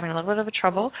having a little bit of a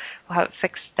trouble. We'll have it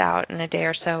fixed out in a day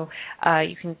or so.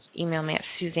 You can email me at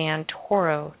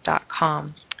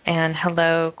suzannetoro.com. And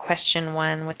hello, question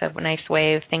one with a nice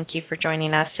wave. Thank you for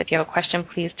joining us. If you have a question,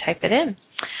 please type it in.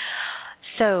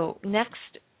 So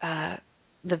next,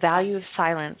 the value of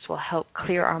silence will help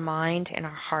clear our mind and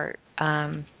our heart.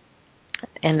 And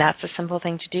that's a simple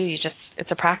thing to do. It's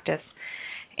a practice,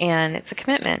 and it's a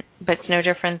commitment, but it's no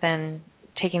different than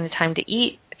taking the time to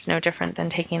eat. It's no different than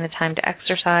taking the time to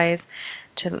exercise,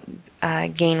 to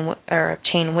gain or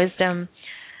obtain wisdom.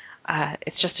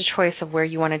 It's just a choice of where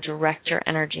you want to direct your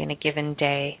energy in a given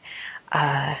day.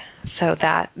 So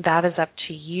that is up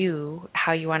to you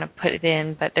how you want to put it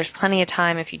in, but there's plenty of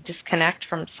time if you disconnect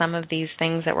from some of these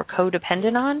things that we're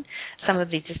codependent on, some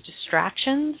of these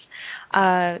distractions.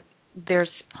 There's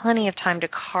plenty of time to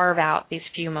carve out these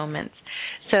few moments.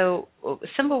 So a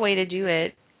simple way to do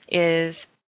it is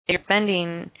you're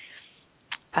spending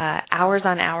hours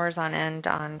on end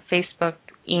on Facebook,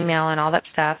 email, and all that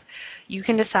stuff. You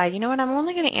can decide, you know what, I'm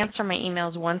only going to answer my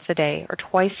emails once a day or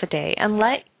twice a day, and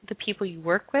let the people you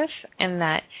work with and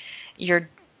that you're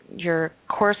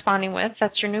corresponding with,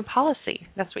 that's your new policy.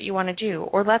 That's what you want to do.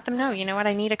 Or let them know, you know what,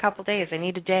 I need a couple days. I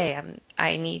need a day.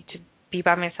 I need to be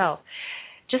by myself.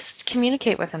 Just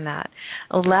communicate with them that.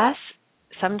 Less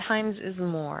sometimes is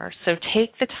more. So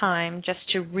take the time just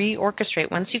to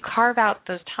reorchestrate. Once you carve out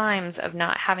those times of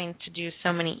not having to do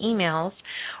so many emails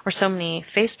or so many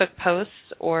Facebook posts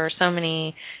or so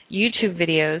many YouTube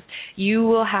videos, you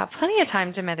will have plenty of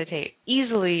time to meditate.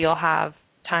 Easily you'll have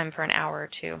time for an hour or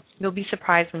two. You'll be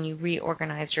surprised when you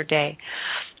reorganize your day.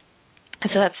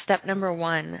 So that's step number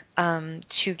one,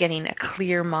 to getting a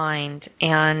clear mind,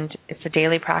 and it's a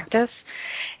daily practice,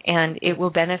 and it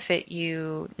will benefit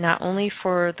you not only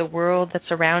for the world that's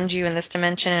around you in this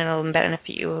dimension, it'll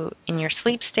benefit you in your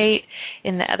sleep state,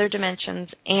 in the other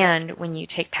dimensions, and when you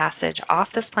take passage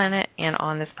off this planet and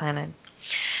on this planet.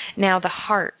 Now, the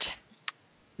heart.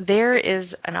 There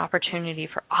is an opportunity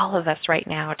for all of us right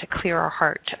now to clear our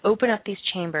heart, to open up these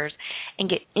chambers and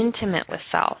get intimate with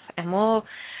self, and we'll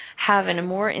have a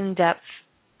more in-depth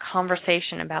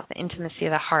conversation about the intimacy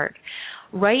of the heart.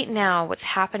 Right now, what's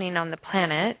happening on the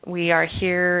planet, we are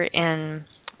here in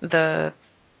the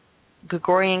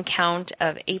Gregorian count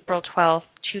of April 12th,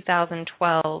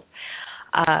 2012.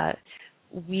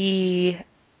 We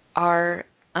are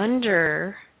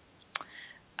under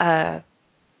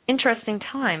interesting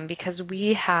time because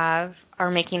we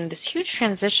are making this huge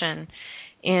transition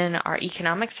in our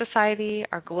economic society,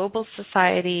 our global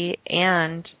society,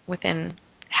 and within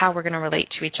how we're going to relate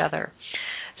to each other.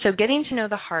 So getting to know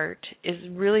the heart is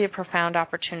really a profound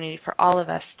opportunity for all of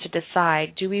us to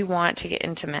decide, do we want to get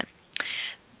intimate?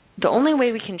 The only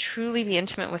way we can truly be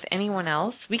intimate with anyone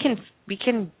else, we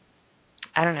can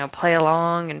I don't know, play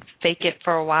along and fake it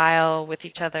for a while with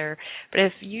each other. But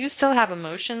if you still have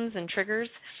emotions and triggers,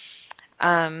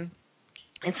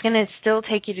 it's going to still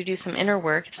take you to do some inner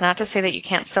work. It's not to say that you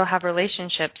can't still have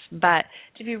relationships, but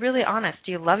to be really honest,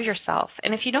 do you love yourself?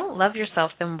 And if you don't love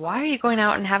yourself, then why are you going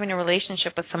out and having a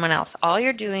relationship with someone else? All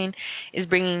you're doing is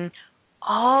bringing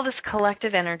all this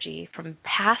collective energy from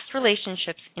past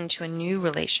relationships into a new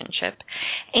relationship.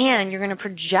 And you're going to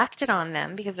project it on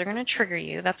them because they're going to trigger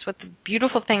you. That's what the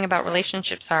beautiful thing about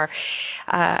relationships are.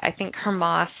 I think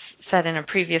Hermas said in a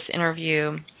previous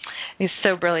interview, he's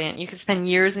so brilliant. You could spend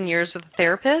years and years with a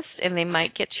therapist and they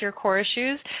might get to your core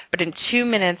issues, but in 2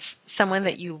 minutes, someone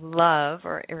that you love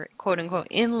or quote unquote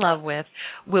in love with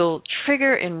will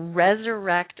trigger and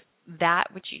resurrect that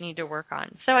which you need to work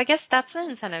on. So I guess that's the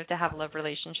incentive to have love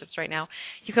relationships right now.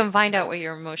 You can find out what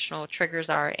your emotional triggers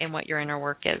are and what your inner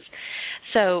work is.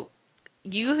 So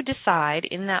you decide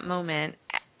in that moment,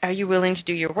 are you willing to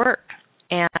do your work?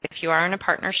 And if you are in a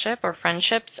partnership or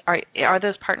friendships, are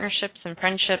those partnerships and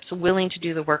friendships willing to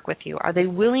do the work with you? Are they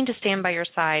willing to stand by your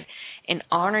side and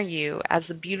honor you as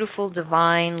the beautiful,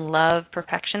 divine, love,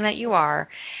 perfection that you are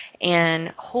and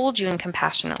hold you in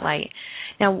compassionate light?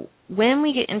 Now, when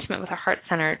we get intimate with our heart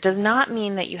center, it does not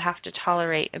mean that you have to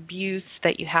tolerate abuse,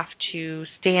 that you have to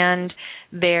stand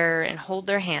there and hold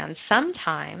their hand.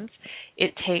 Sometimes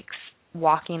it takes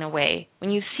walking away.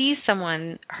 When you see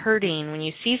someone hurting, when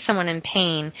you see someone in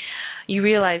pain, you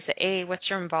realize that, A, what's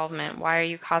your involvement? Why are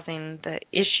you causing the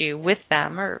issue with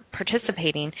them or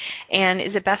participating? And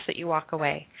is it best that you walk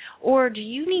away? Or do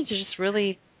you need to just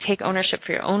really take ownership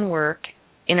for your own work,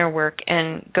 inner work,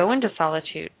 and go into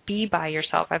solitude, be by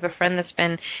yourself? I have a friend that's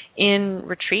been in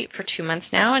retreat for 2 months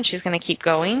now, and she's going to keep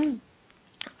going.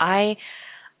 I,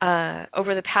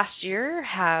 over the past year,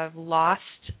 have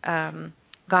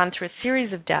gone through a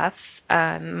series of deaths,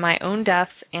 my own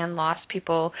deaths, and lost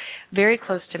people very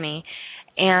close to me.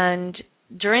 And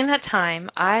during that time,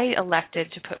 I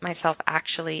elected to put myself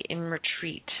actually in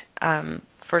retreat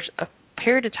for a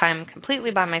period of time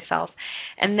completely by myself,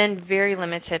 and then very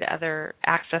limited other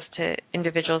access to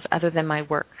individuals other than my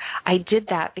work. I did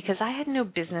that because I had no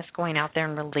business going out there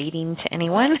and relating to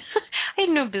anyone. I had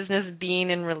no business being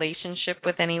in relationship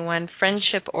with anyone,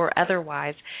 friendship or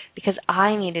otherwise, because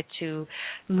I needed to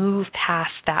move past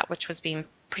that which was being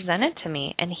presented to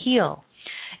me and heal.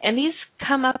 And these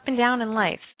come up and down in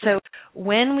life. So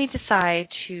when we decide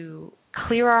to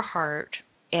clear our heart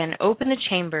and open the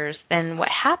chambers, then what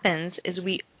happens is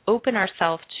we open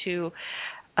ourselves to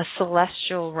a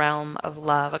celestial realm of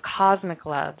love, a cosmic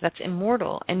love that's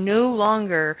immortal, and no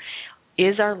longer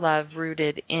is our love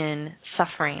rooted in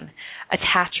suffering,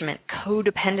 attachment,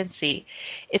 codependency.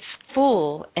 It's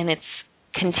full and it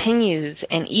continues,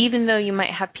 and even though you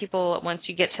might have people, once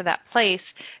you get to that place,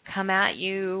 come at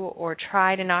you or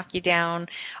try to knock you down,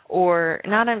 or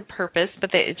not on purpose, but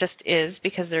it just is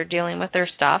because they're dealing with their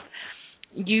stuff,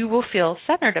 you will feel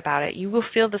centered about it. You will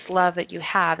feel this love that you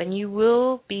have, and you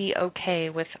will be okay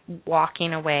with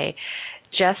walking away.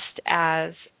 Just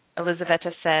as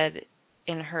Elizaveta said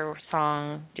in her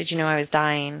song, "Did You Know I Was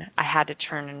Dying?" I had to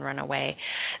turn and run away.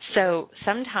 So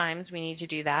sometimes we need to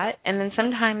do that, and then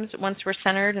sometimes once we're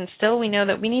centered and still, we know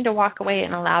that we need to walk away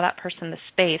and allow that person the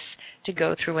space to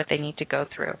go through what they need to go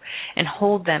through and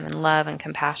hold them in love and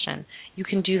compassion. You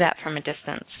can do that from a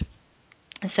distance.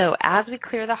 So as we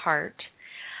clear the heart,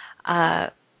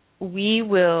 we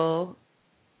will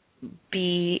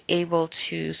be able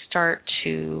to start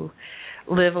to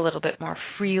live a little bit more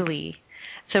freely.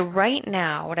 So right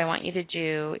now, what I want you to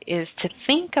do is to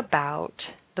think about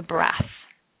the breath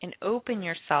and open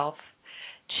yourself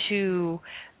to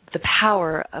the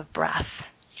power of breath.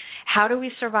 How do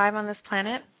we survive on this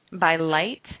planet? By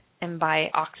light and by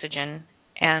oxygen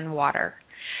and water.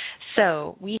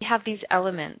 So we have these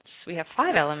elements. We have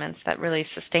 5 elements that really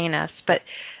sustain us, but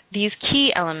these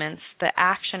key elements, the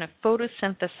action of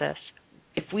photosynthesis,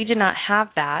 if we did not have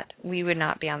that, we would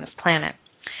not be on this planet.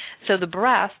 So the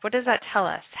breath, what does that tell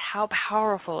us? How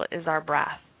powerful is our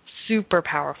breath? Super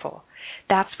powerful.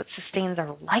 That's what sustains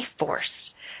our life force.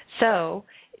 So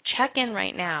check in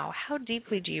right now. How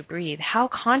deeply do you breathe? How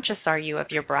conscious are you of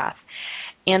your breath?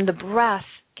 And the breath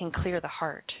can clear the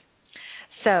heart.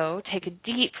 So take a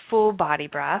deep, full body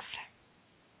breath.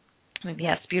 Maybe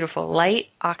yes, beautiful. Light,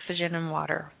 oxygen, and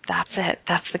water. That's it.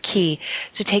 That's the key.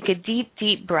 So take a deep,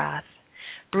 deep breath.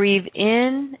 Breathe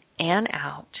in and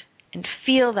out and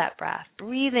feel that breath.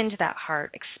 Breathe into that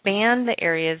heart. Expand the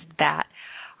areas that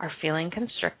are feeling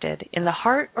constricted in the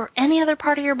heart or any other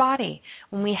part of your body.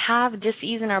 When we have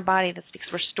dis-ease in our body, that's because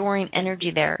we're storing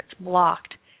energy there. It's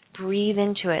blocked. Breathe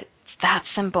into it. It's that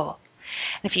simple.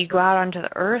 And if you go out onto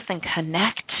the earth and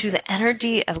connect to the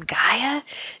energy of Gaia,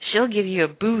 she'll give you a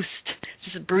boost.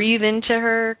 Just breathe into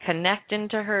her, connect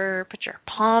into her, put your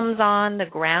palms on the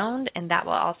ground, and that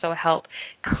will also help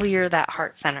clear that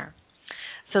heart center.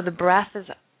 So the breath is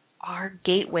our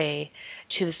gateway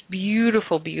to this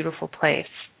beautiful, beautiful place.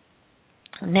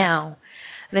 Now,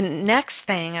 the next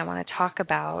thing I want to talk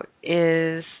about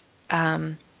is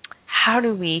how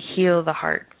do we heal the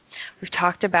heart? We've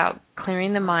talked about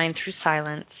clearing the mind through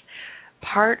silence.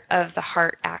 Part of the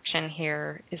heart action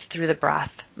here is through the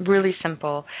breath. Really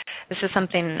simple. This is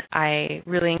something I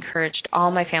really encouraged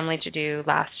all my family to do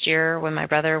last year when my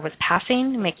brother was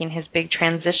passing, making his big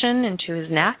transition into his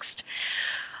next.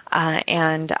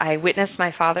 And I witnessed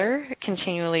my father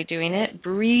continually doing it,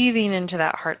 breathing into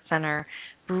that heart center,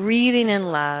 breathing in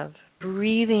love,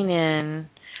 breathing in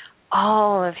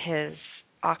all of his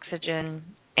oxygen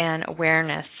and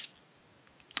awareness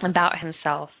about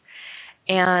himself.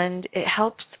 And it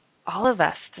helps all of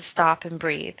us to stop and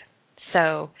breathe.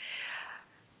 So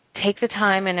take the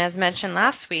time, and as mentioned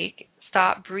last week,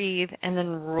 stop, breathe, and then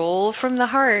roll from the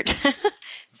heart.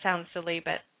 Sounds silly,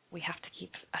 but we have to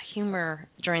keep a humor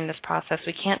during this process.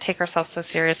 We can't take ourselves so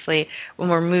seriously when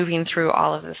we're moving through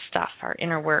all of this stuff, our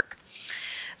inner work.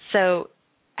 So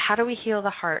how do we heal the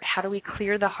heart? How do we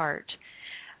clear the heart?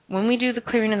 When we do the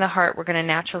clearing in the heart, we're going to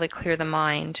naturally clear the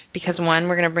mind because, one,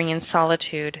 we're going to bring in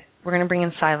solitude. We're going to bring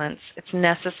in silence. It's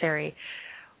necessary.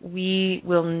 We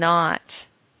will not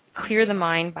clear the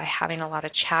mind by having a lot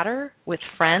of chatter with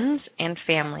friends and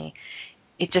family.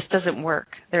 It just doesn't work.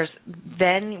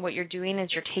 Then what you're doing is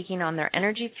you're taking on their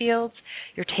energy fields,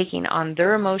 you're taking on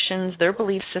their emotions, their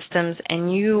belief systems,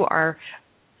 and you are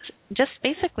just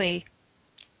basically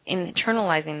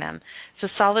internalizing them. So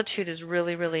solitude is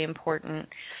really, really important.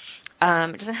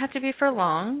 It doesn't have to be for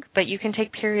long, but you can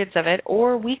take periods of it,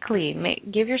 or weekly.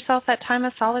 Give yourself that time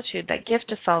of solitude, that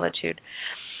gift of solitude.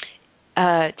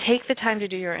 Take the time to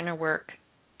do your inner work.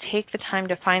 Take the time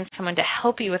to find someone to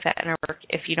help you with that inner work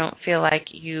if you don't feel like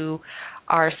you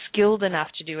are skilled enough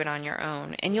to do it on your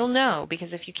own. And you'll know, because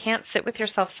if you can't sit with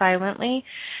yourself silently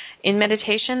in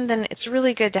meditation, then it's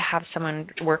really good to have someone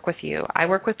to work with you. I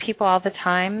work with people all the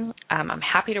time. I'm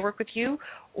happy to work with you,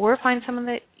 or find someone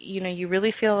that you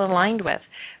really feel aligned with,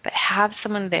 but have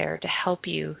someone there to help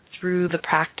you through the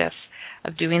practice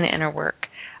of doing the inner work.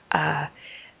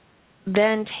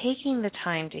 Then taking the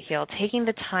time to heal, taking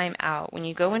the time out. When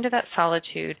you go into that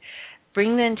solitude,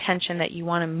 bring the intention that you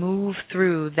want to move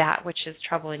through that which is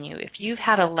troubling you. If you've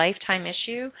had a lifetime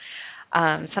issue,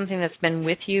 something that's been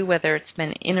with you, whether it's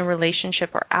been in a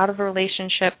relationship or out of a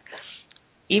relationship,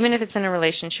 even if it's in a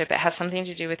relationship, it has something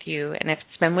to do with you. And if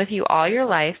it's been with you all your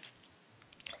life,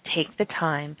 take the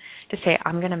time to say,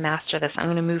 I'm going to master this. I'm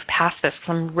going to move past this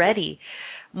because I'm ready.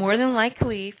 More than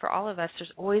likely, for all of us,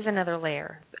 there's always another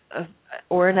layer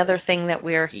or another thing that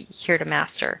we're here to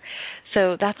master.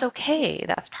 So that's okay.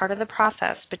 That's part of the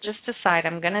process. But just decide,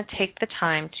 I'm going to take the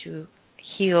time to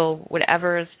heal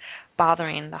whatever is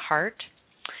bothering the heart.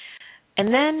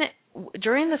 And then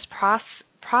during this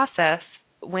process,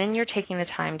 when you're taking the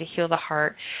time to heal the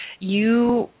heart,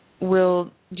 you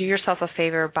will do yourself a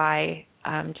favor by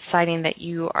deciding that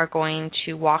you are going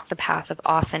to walk the path of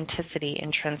authenticity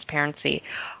and transparency.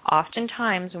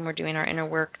 Oftentimes when we're doing our inner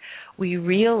work, we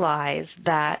realize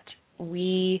that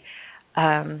we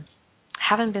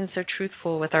haven't been so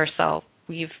truthful with ourselves.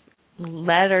 We've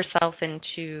led ourselves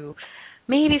into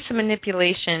maybe some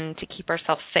manipulation to keep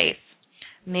ourselves safe,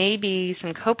 maybe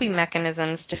some coping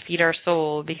mechanisms to feed our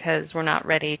soul because we're not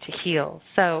ready to heal.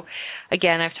 So,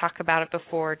 again, I've talked about it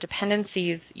before.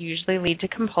 Dependencies usually lead to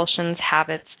compulsions,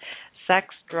 habits, sex,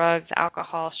 drugs,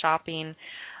 alcohol, shopping,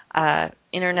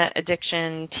 internet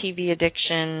addiction, TV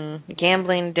addiction,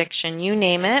 gambling addiction, you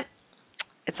name it.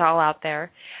 It's all out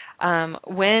there.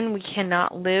 When we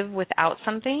cannot live without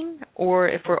something, or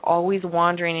if we're always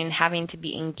wandering and having to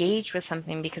be engaged with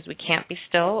something because we can't be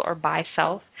still or by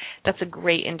self, that's a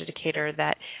great indicator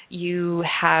that you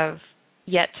have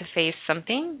yet to face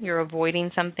something, you're avoiding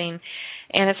something,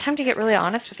 and it's time to get really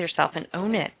honest with yourself and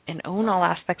own it and own all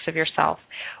aspects of yourself.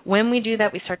 When we do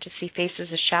that, we start to see faces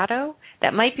as shadow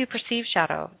that might be perceived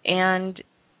shadow, and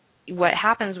what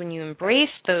happens when you embrace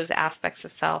those aspects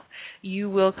of self, you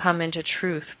will come into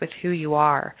truth with who you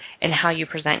are and how you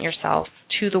present yourself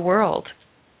to the world.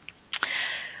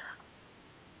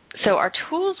 So our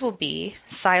tools will be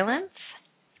silence,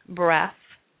 breath,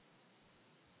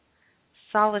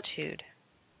 solitude.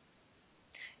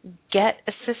 Get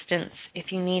assistance if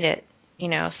you need it,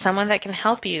 someone that can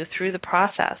help you through the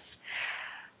process.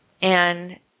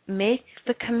 And make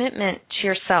the commitment to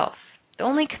yourself. The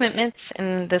only commitments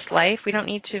in this life, we don't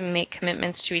need to make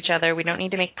commitments to each other. We don't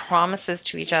need to make promises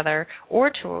to each other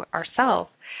or to ourselves.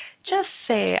 Just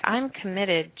say, I'm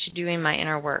committed to doing my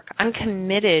inner work. I'm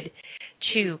committed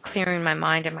to clearing my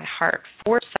mind and my heart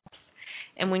for self.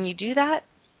 And when you do that,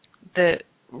 the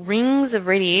rings of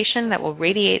radiation that will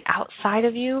radiate outside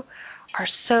of you are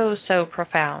so, so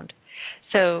profound.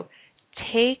 So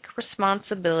take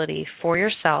responsibility for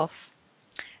yourself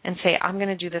and say, I'm going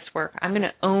to do this work. I'm going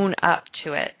to own up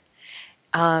to it.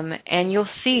 And you'll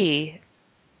see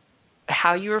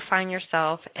how you refine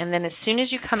yourself. And then as soon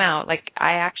as you come out, like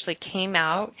I actually came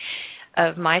out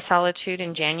of my solitude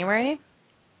in January,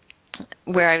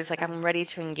 where I was like, I'm ready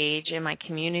to engage in my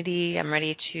community. I'm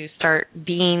ready to start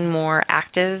being more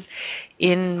active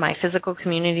in my physical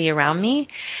community around me.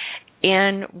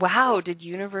 And wow, did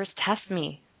universe test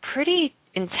me pretty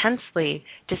intensely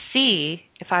to see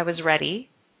if I was ready.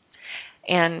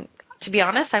 And to be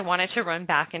honest, I wanted to run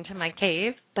back into my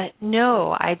cave, but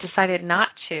no, I decided not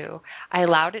to. I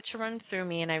allowed it to run through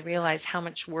me, and I realized how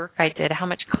much work I did, how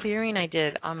much clearing I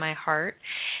did on my heart.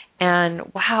 And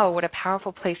wow, what a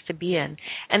powerful place to be in.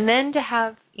 And then to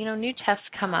have, new tests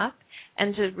come up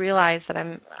and to realize that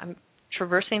I'm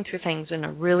traversing through things in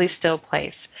a really still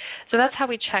place. So that's how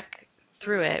we check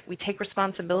through it. We take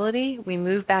responsibility, we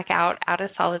move back out of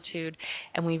solitude,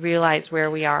 and we realize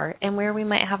where we are and where we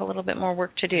might have a little bit more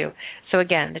work to do. So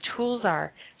again, the tools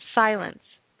are silence,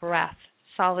 breath,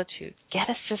 solitude, get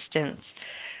assistance.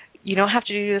 You don't have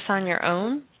to do this on your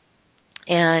own,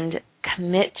 and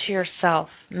commit to yourself.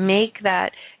 Make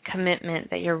that commitment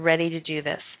that you're ready to do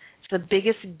this. So the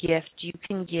biggest gift you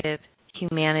can give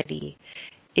humanity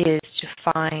is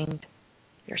to find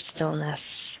your stillness.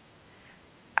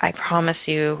 I promise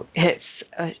you, it's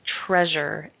a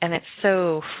treasure, and it's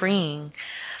so freeing.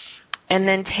 And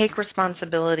then take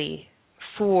responsibility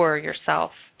for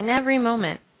yourself in every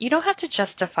moment. You don't have to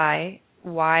justify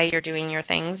why you're doing your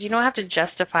things. You don't have to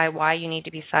justify why you need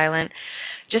to be silent.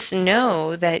 Just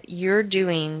know that you're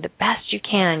doing the best you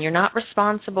can. You're not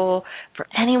responsible for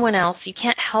anyone else. You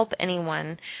can't help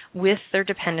anyone with their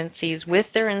dependencies, with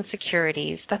their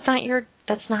insecurities. That's not your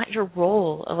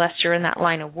role unless you're in that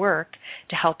line of work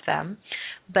to help them.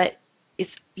 But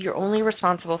you're only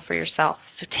responsible for yourself.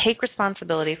 So take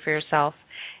responsibility for yourself,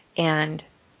 and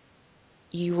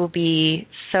you will be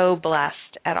so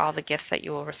blessed at all the gifts that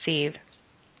you will receive.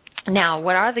 Now,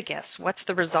 what are the gifts? What's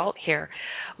the result here?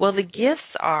 Well, the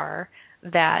gifts are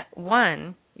that,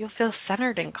 one, you'll feel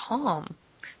centered and calm,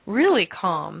 really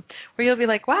calm, where you'll be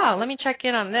like, wow, let me check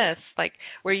in on this, like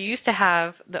where you used to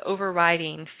have the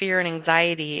overriding fear and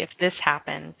anxiety if this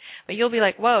happened. But you'll be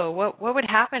like, whoa, what would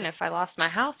happen if I lost my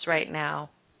house right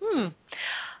now?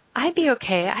 I'd be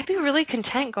okay. I'd be really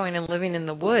content going and living in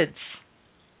the woods.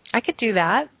 I could do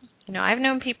that. I've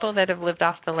known people that have lived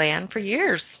off the land for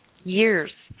years.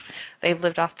 They've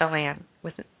lived off the land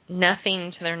with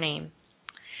nothing to their name.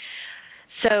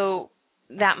 So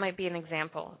that might be an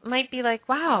example. It might be like,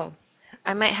 wow,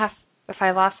 if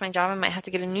I lost my job, I might have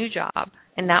to get a new job,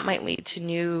 and that might lead to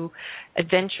new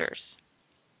adventures.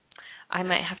 I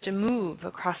might have to move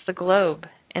across the globe,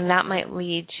 and that might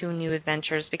lead to new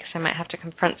adventures because I might have to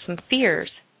confront some fears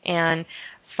and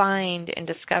find and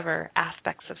discover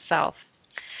aspects of self.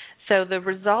 So the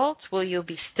results you'll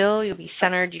be still, you'll be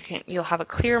centered, you'll have a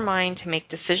clear mind to make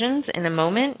decisions in a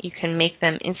moment. You can make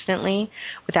them instantly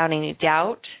without any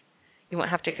doubt. You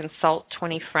won't have to consult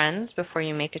 20 friends before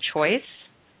you make a choice.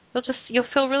 You'll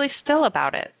feel really still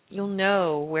about it. You'll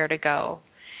know where to go.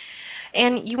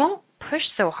 And you won't push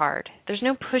so hard. There's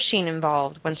no pushing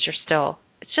involved once you're still.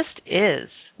 It just is.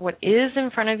 What is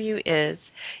in front of you is.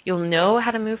 You'll know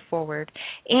how to move forward,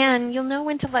 and you'll know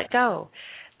when to let go.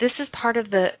 This is part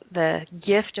of the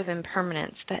gift of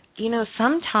impermanence that,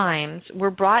 sometimes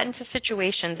we're brought into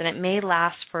situations and it may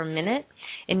last for a minute,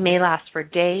 it may last for a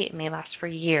day, it may last for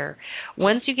a year.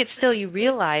 Once you get still, you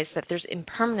realize that there's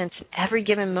impermanence in every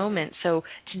given moment. So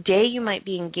today you might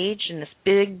be engaged in this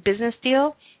big business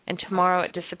deal and tomorrow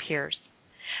it disappears.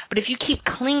 But if you keep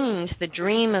clinging to the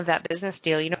dream of that business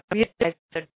deal, you realize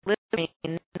they're living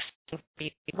in this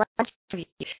for you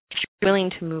if you're willing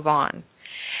to move on.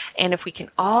 And if we can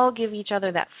all give each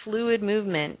other that fluid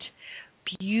movement,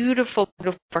 beautiful,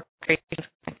 beautiful creations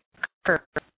occur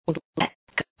when we let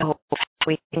go.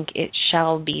 We think it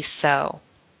shall be so.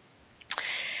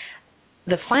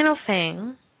 The final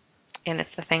thing, and it's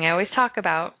the thing I always talk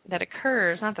about that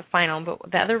occurs, not the final,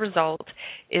 but the other result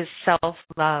is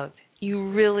self-love.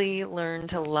 You really learn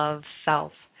to love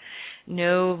self.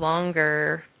 No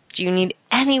longer do you need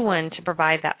anyone to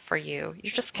provide that for you.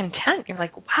 You're just content. You're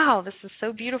like, wow, this is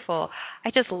so beautiful.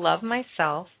 I just love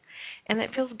myself, and it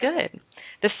feels good.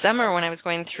 This summer when I was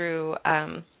going through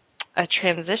a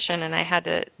transition and I had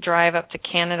to drive up to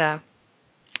Canada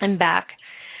and back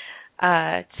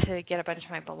to get a bunch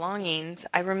of my belongings,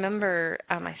 I remember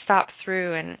I stopped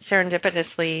through and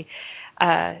serendipitously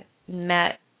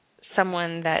met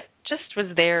someone that just was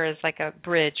there as like a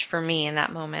bridge for me in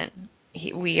that moment.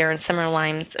 We are in similar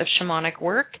lines of shamanic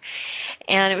work,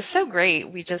 and it was so great.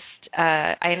 We just,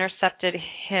 I intercepted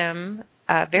him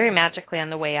very magically on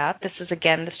the way up. This is,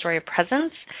 again, the story of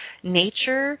presence,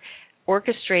 nature,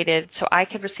 orchestrated so I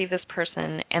could receive this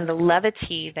person, and the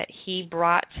levity that he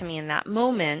brought to me in that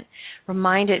moment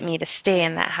reminded me to stay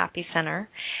in that happy center.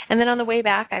 And then on the way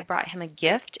back, I brought him a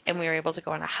gift, and we were able to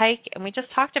go on a hike, and we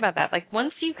just talked about that. Like,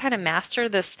 once you kind of master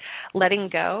this letting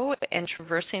go and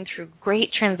traversing through great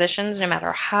transitions, no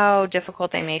matter how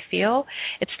difficult they may feel,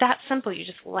 it's that simple. You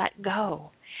just let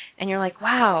go, and you're like,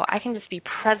 wow, I can just be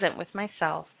present with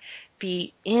myself,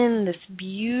 be in this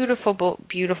beautiful,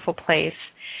 beautiful place,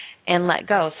 and let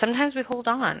go. Sometimes we hold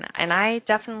on, and I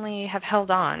definitely have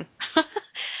held on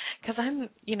because I'm,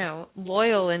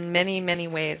 loyal in many, many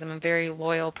ways. I'm a very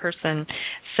loyal person.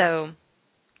 So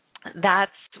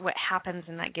that's what happens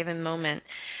in that given moment.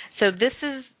 So this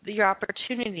is your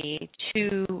opportunity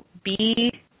to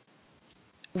be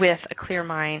with a clear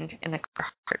mind and a clear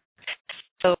heart.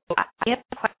 So I have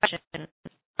a question.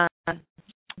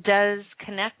 Does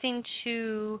connecting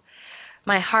to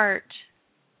my heart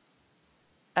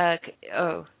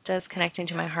does connecting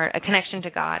to my heart, a connection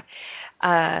to God,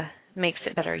 makes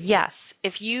it better? Yes.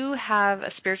 If you have a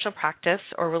spiritual practice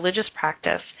or religious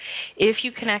practice, if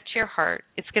you connect to your heart,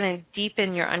 it's going to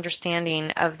deepen your understanding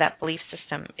of that belief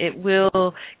system. It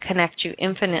will connect you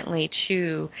infinitely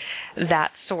to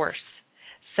that source.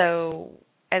 So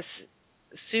as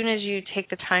soon as you take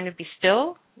the time to be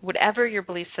still, whatever your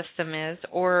belief system is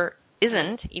or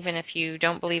isn't, even if you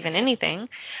don't believe in anything,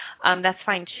 that's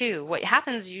fine too. What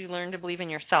happens is you learn to believe in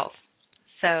yourself.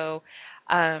 So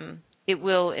it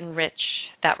will enrich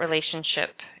that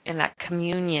relationship and that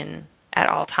communion at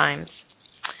all times.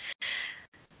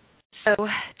 So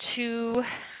to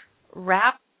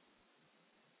wrap,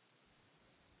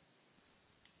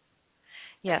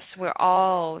 we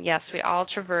all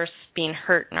traverse being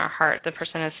hurt in our heart. The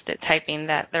person is typing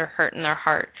that they're hurt in their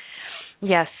heart.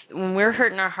 Yes, when we're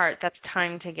hurt in our heart, that's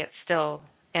time to get still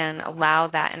and allow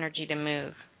that energy to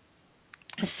move.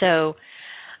 So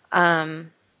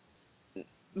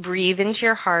breathe into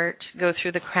your heart, go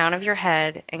through the crown of your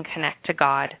head, and connect to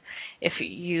God. If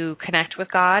you connect with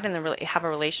God and have a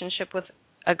relationship with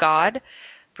a God,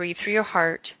 breathe through your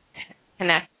heart,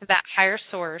 connect to that higher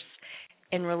source,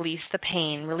 and release the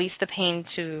pain. Release the pain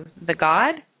to the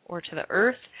God or to the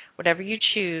earth, whatever you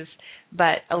choose,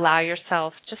 but allow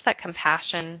yourself just that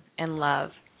compassion and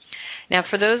love. Now,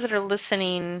 for those that are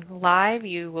listening live,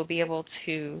 you will be able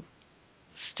to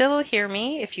still hear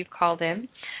me if you've called in.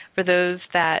 For those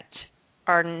that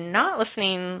are not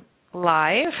listening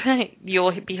live,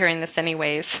 you'll be hearing this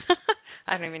anyways.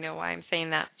 I don't even know why I'm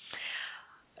saying that.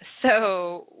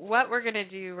 So what we're going to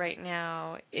do right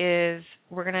now is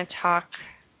we're going to talk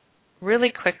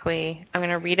really quickly. I'm going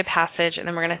to read a passage, and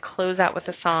then we're going to close out with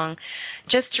a song.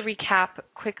 Just to recap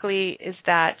quickly is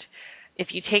that if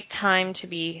you take time to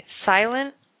be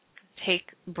silent, take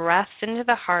breaths into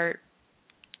the heart,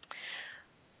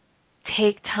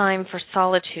 take time for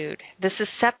solitude. This is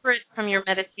separate from your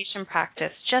meditation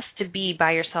practice, just to be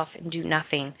by yourself and do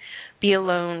nothing. Be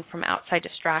alone from outside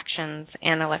distractions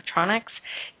and electronics.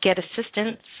 Get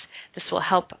assistance. This will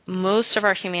help most of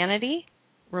our humanity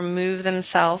remove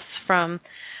themselves from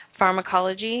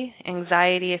pharmacology,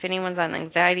 anxiety. If anyone's on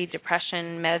anxiety,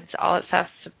 depression, meds, all that stuff,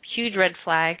 it's a huge red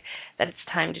flag that it's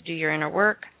time to do your inner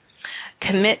work.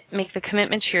 Make the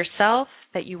commitment to yourself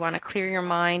that you want to clear your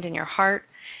mind and your heart,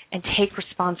 and take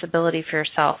responsibility for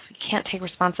yourself. You can't take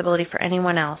responsibility for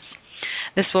anyone else.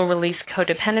 This will release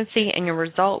codependency, and your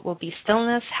result will be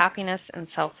stillness, happiness, and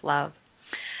self-love.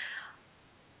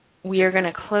 We are going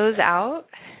to close out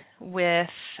with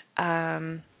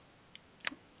a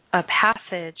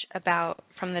passage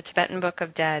from the Tibetan Book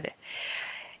of Dead,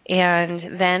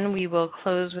 and then we will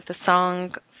close with a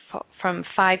song from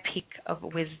Five Peak of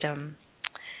Wisdom.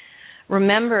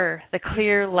 Remember the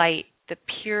clear light the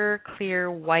pure,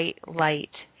 clear, white light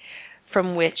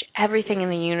from which everything in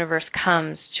the universe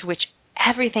comes, to which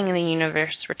everything in the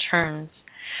universe returns.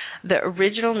 The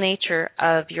original nature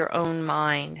of your own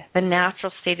mind, the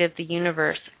natural state of the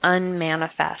universe,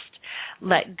 unmanifest.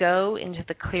 Let go into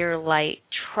the clear light.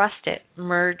 Trust it.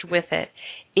 Merge with it.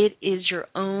 It is your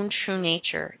own true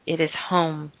nature. It is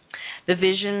home. The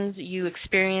visions you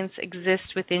experience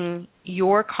exist within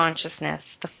your consciousness.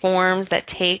 The forms that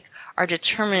take are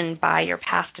determined by your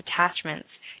past attachments,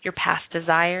 your past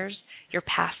desires, your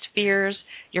past fears,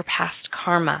 your past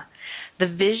karma. The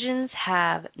visions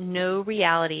have no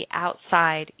reality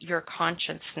outside your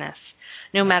consciousness.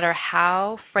 No matter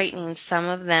how frightening some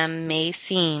of them may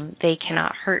seem, they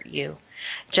cannot hurt you.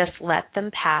 Just let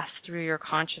them pass through your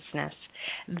consciousness.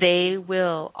 They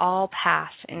will all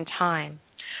pass in time.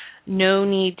 No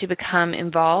need to become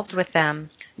involved with them.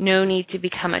 No need to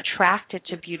become attracted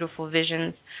to beautiful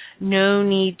visions. No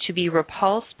need to be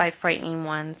repulsed by frightening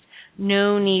ones.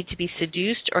 No need to be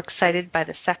seduced or excited by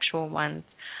the sexual ones.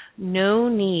 No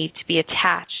need to be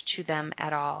attached to them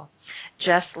at all.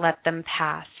 Just let them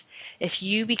pass. If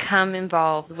you become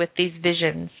involved with these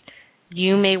visions,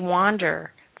 you may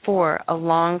wander for a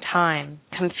long time,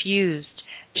 confused.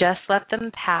 Just let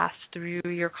them pass through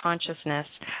your consciousness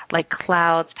like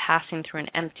clouds passing through an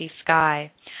empty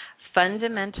sky.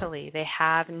 Fundamentally, they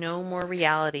have no more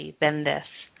reality than this.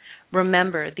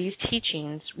 Remember these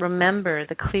teachings. Remember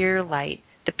the clear light.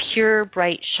 The pure,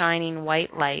 bright, shining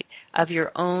white light of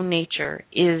your own nature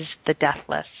is the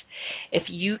deathless. If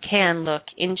you can look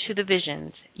into the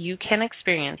visions, you can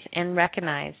experience and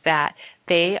recognize that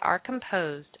they are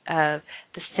composed of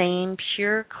the same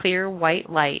pure, clear white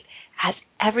light as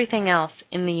everything else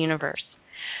in the universe.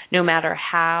 No matter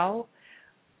how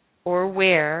or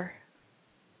where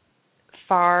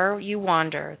far you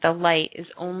wander, the light is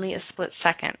only a split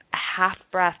second, a half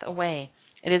breath away.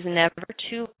 It is never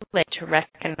too late to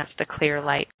recognize the clear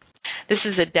light. This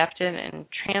is adapted and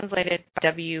translated by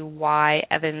W.Y.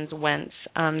 Evans Wentz.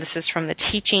 This is from the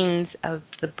Teachings of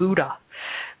the Buddha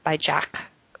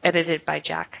edited by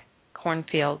Jack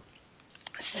Kornfield.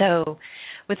 So,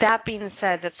 with that being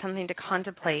said, that's something to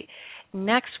contemplate.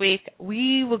 Next week,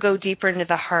 we will go deeper into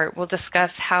the heart. We'll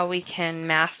discuss how we can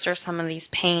master some of these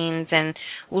pains, and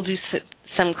we'll do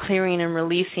some clearing and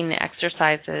releasing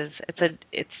exercises.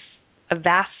 It's a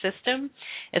vast system.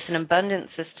 It's an abundant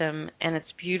system, and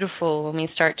it's beautiful when we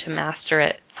start to master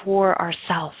it for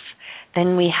ourselves.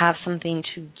 Then we have something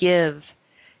to give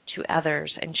to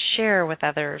others and share with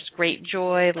others. Great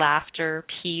joy, laughter,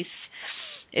 peace.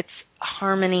 It's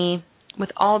harmony with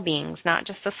all beings, not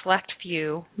just a select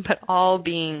few, but all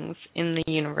beings in the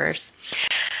universe.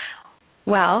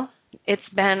 Well, it's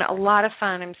been a lot of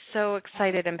fun. I'm so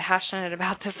excited and passionate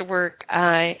about this work.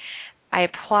 I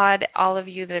applaud all of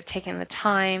you that have taken the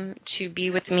time to be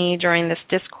with me during this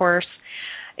discourse.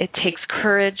 It takes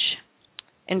courage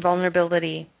and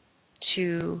vulnerability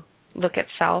to look at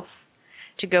self,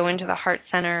 to go into the heart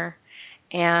center,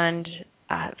 and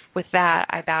with that,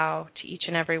 I bow to each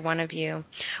and every one of you.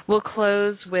 We'll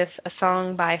close with a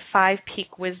song by Five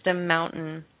Peak Wisdom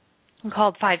Mountain,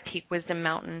 called Five Peak Wisdom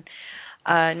Mountain,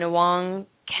 Nwang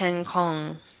Ken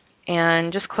Kong.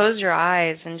 And just close your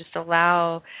eyes and just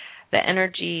allow the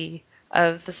energy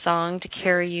of the song to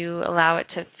carry you, allow it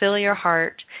to fill your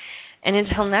heart. And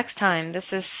until next time, this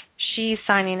is she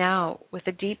signing out with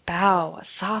a deep bow, a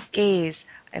soft gaze,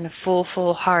 and a full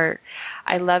heart.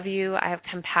 I love you. I have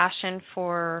compassion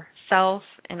for self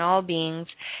and all beings.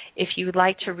 If you would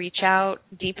like to reach out,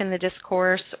 deepen the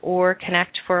discourse, or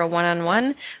connect for a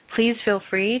one-on-one, please feel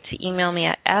free to email me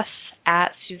at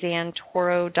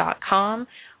s@suzannetoro.com,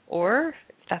 or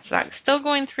if that's not still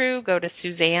going through, go to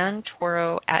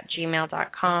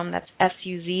suzannetoro@gmail.com. That's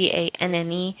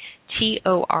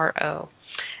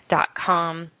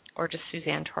SUZANNETORO.com. or just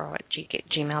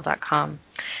suzannetoro@gmail.com.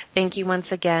 Thank you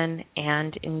once again,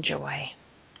 and enjoy.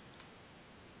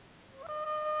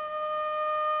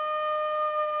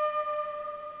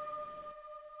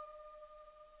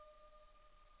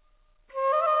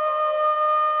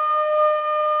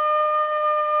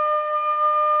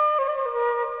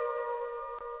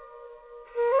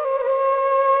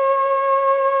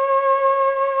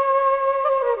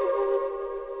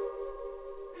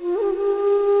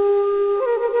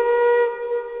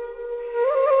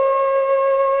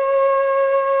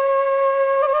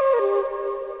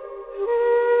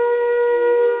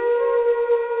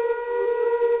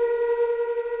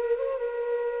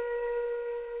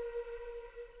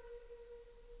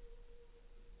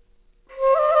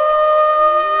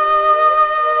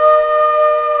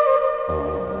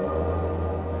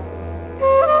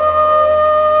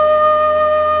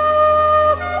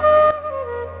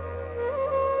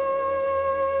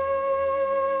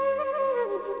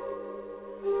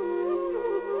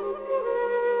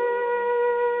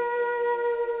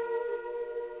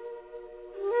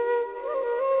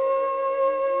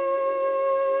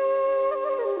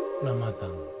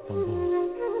 라마당 본부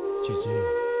지주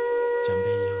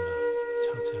잠배양라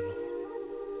창세로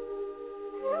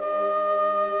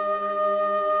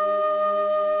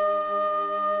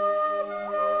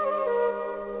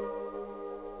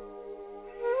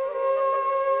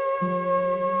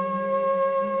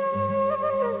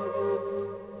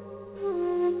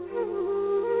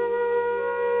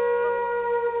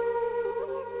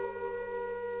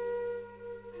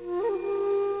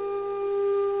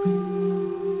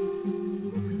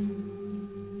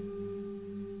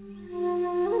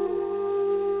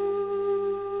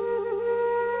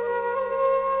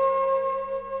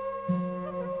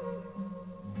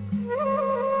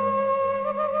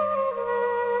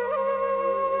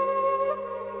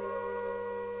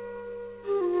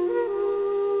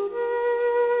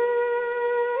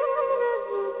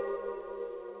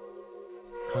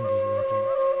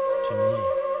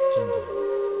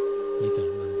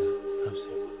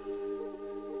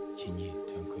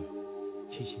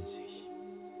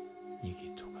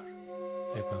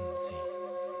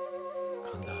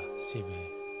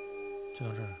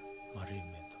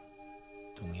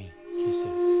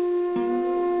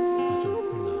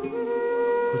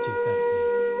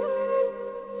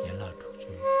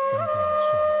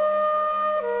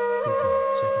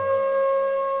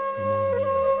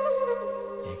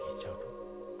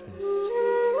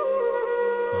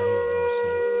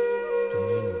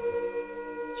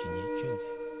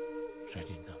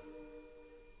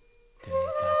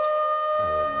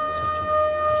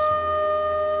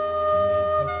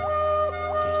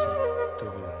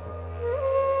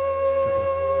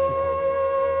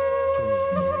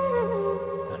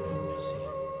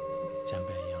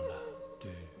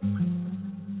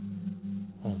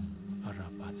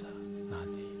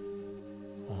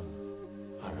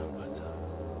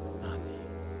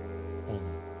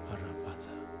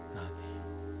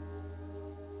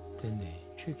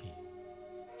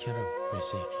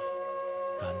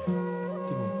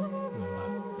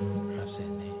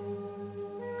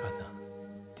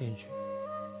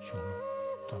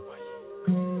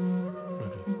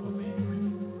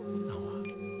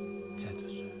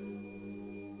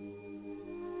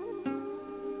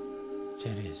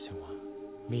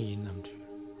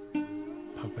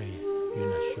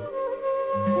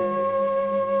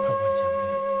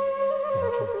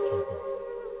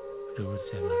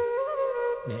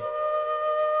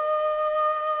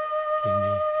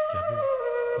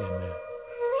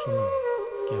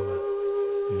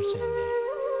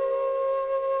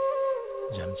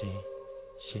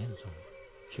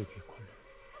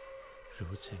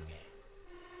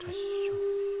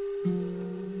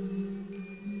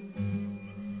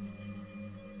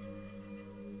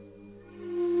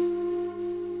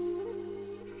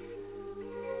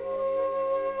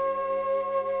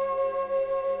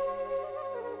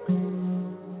Thank you.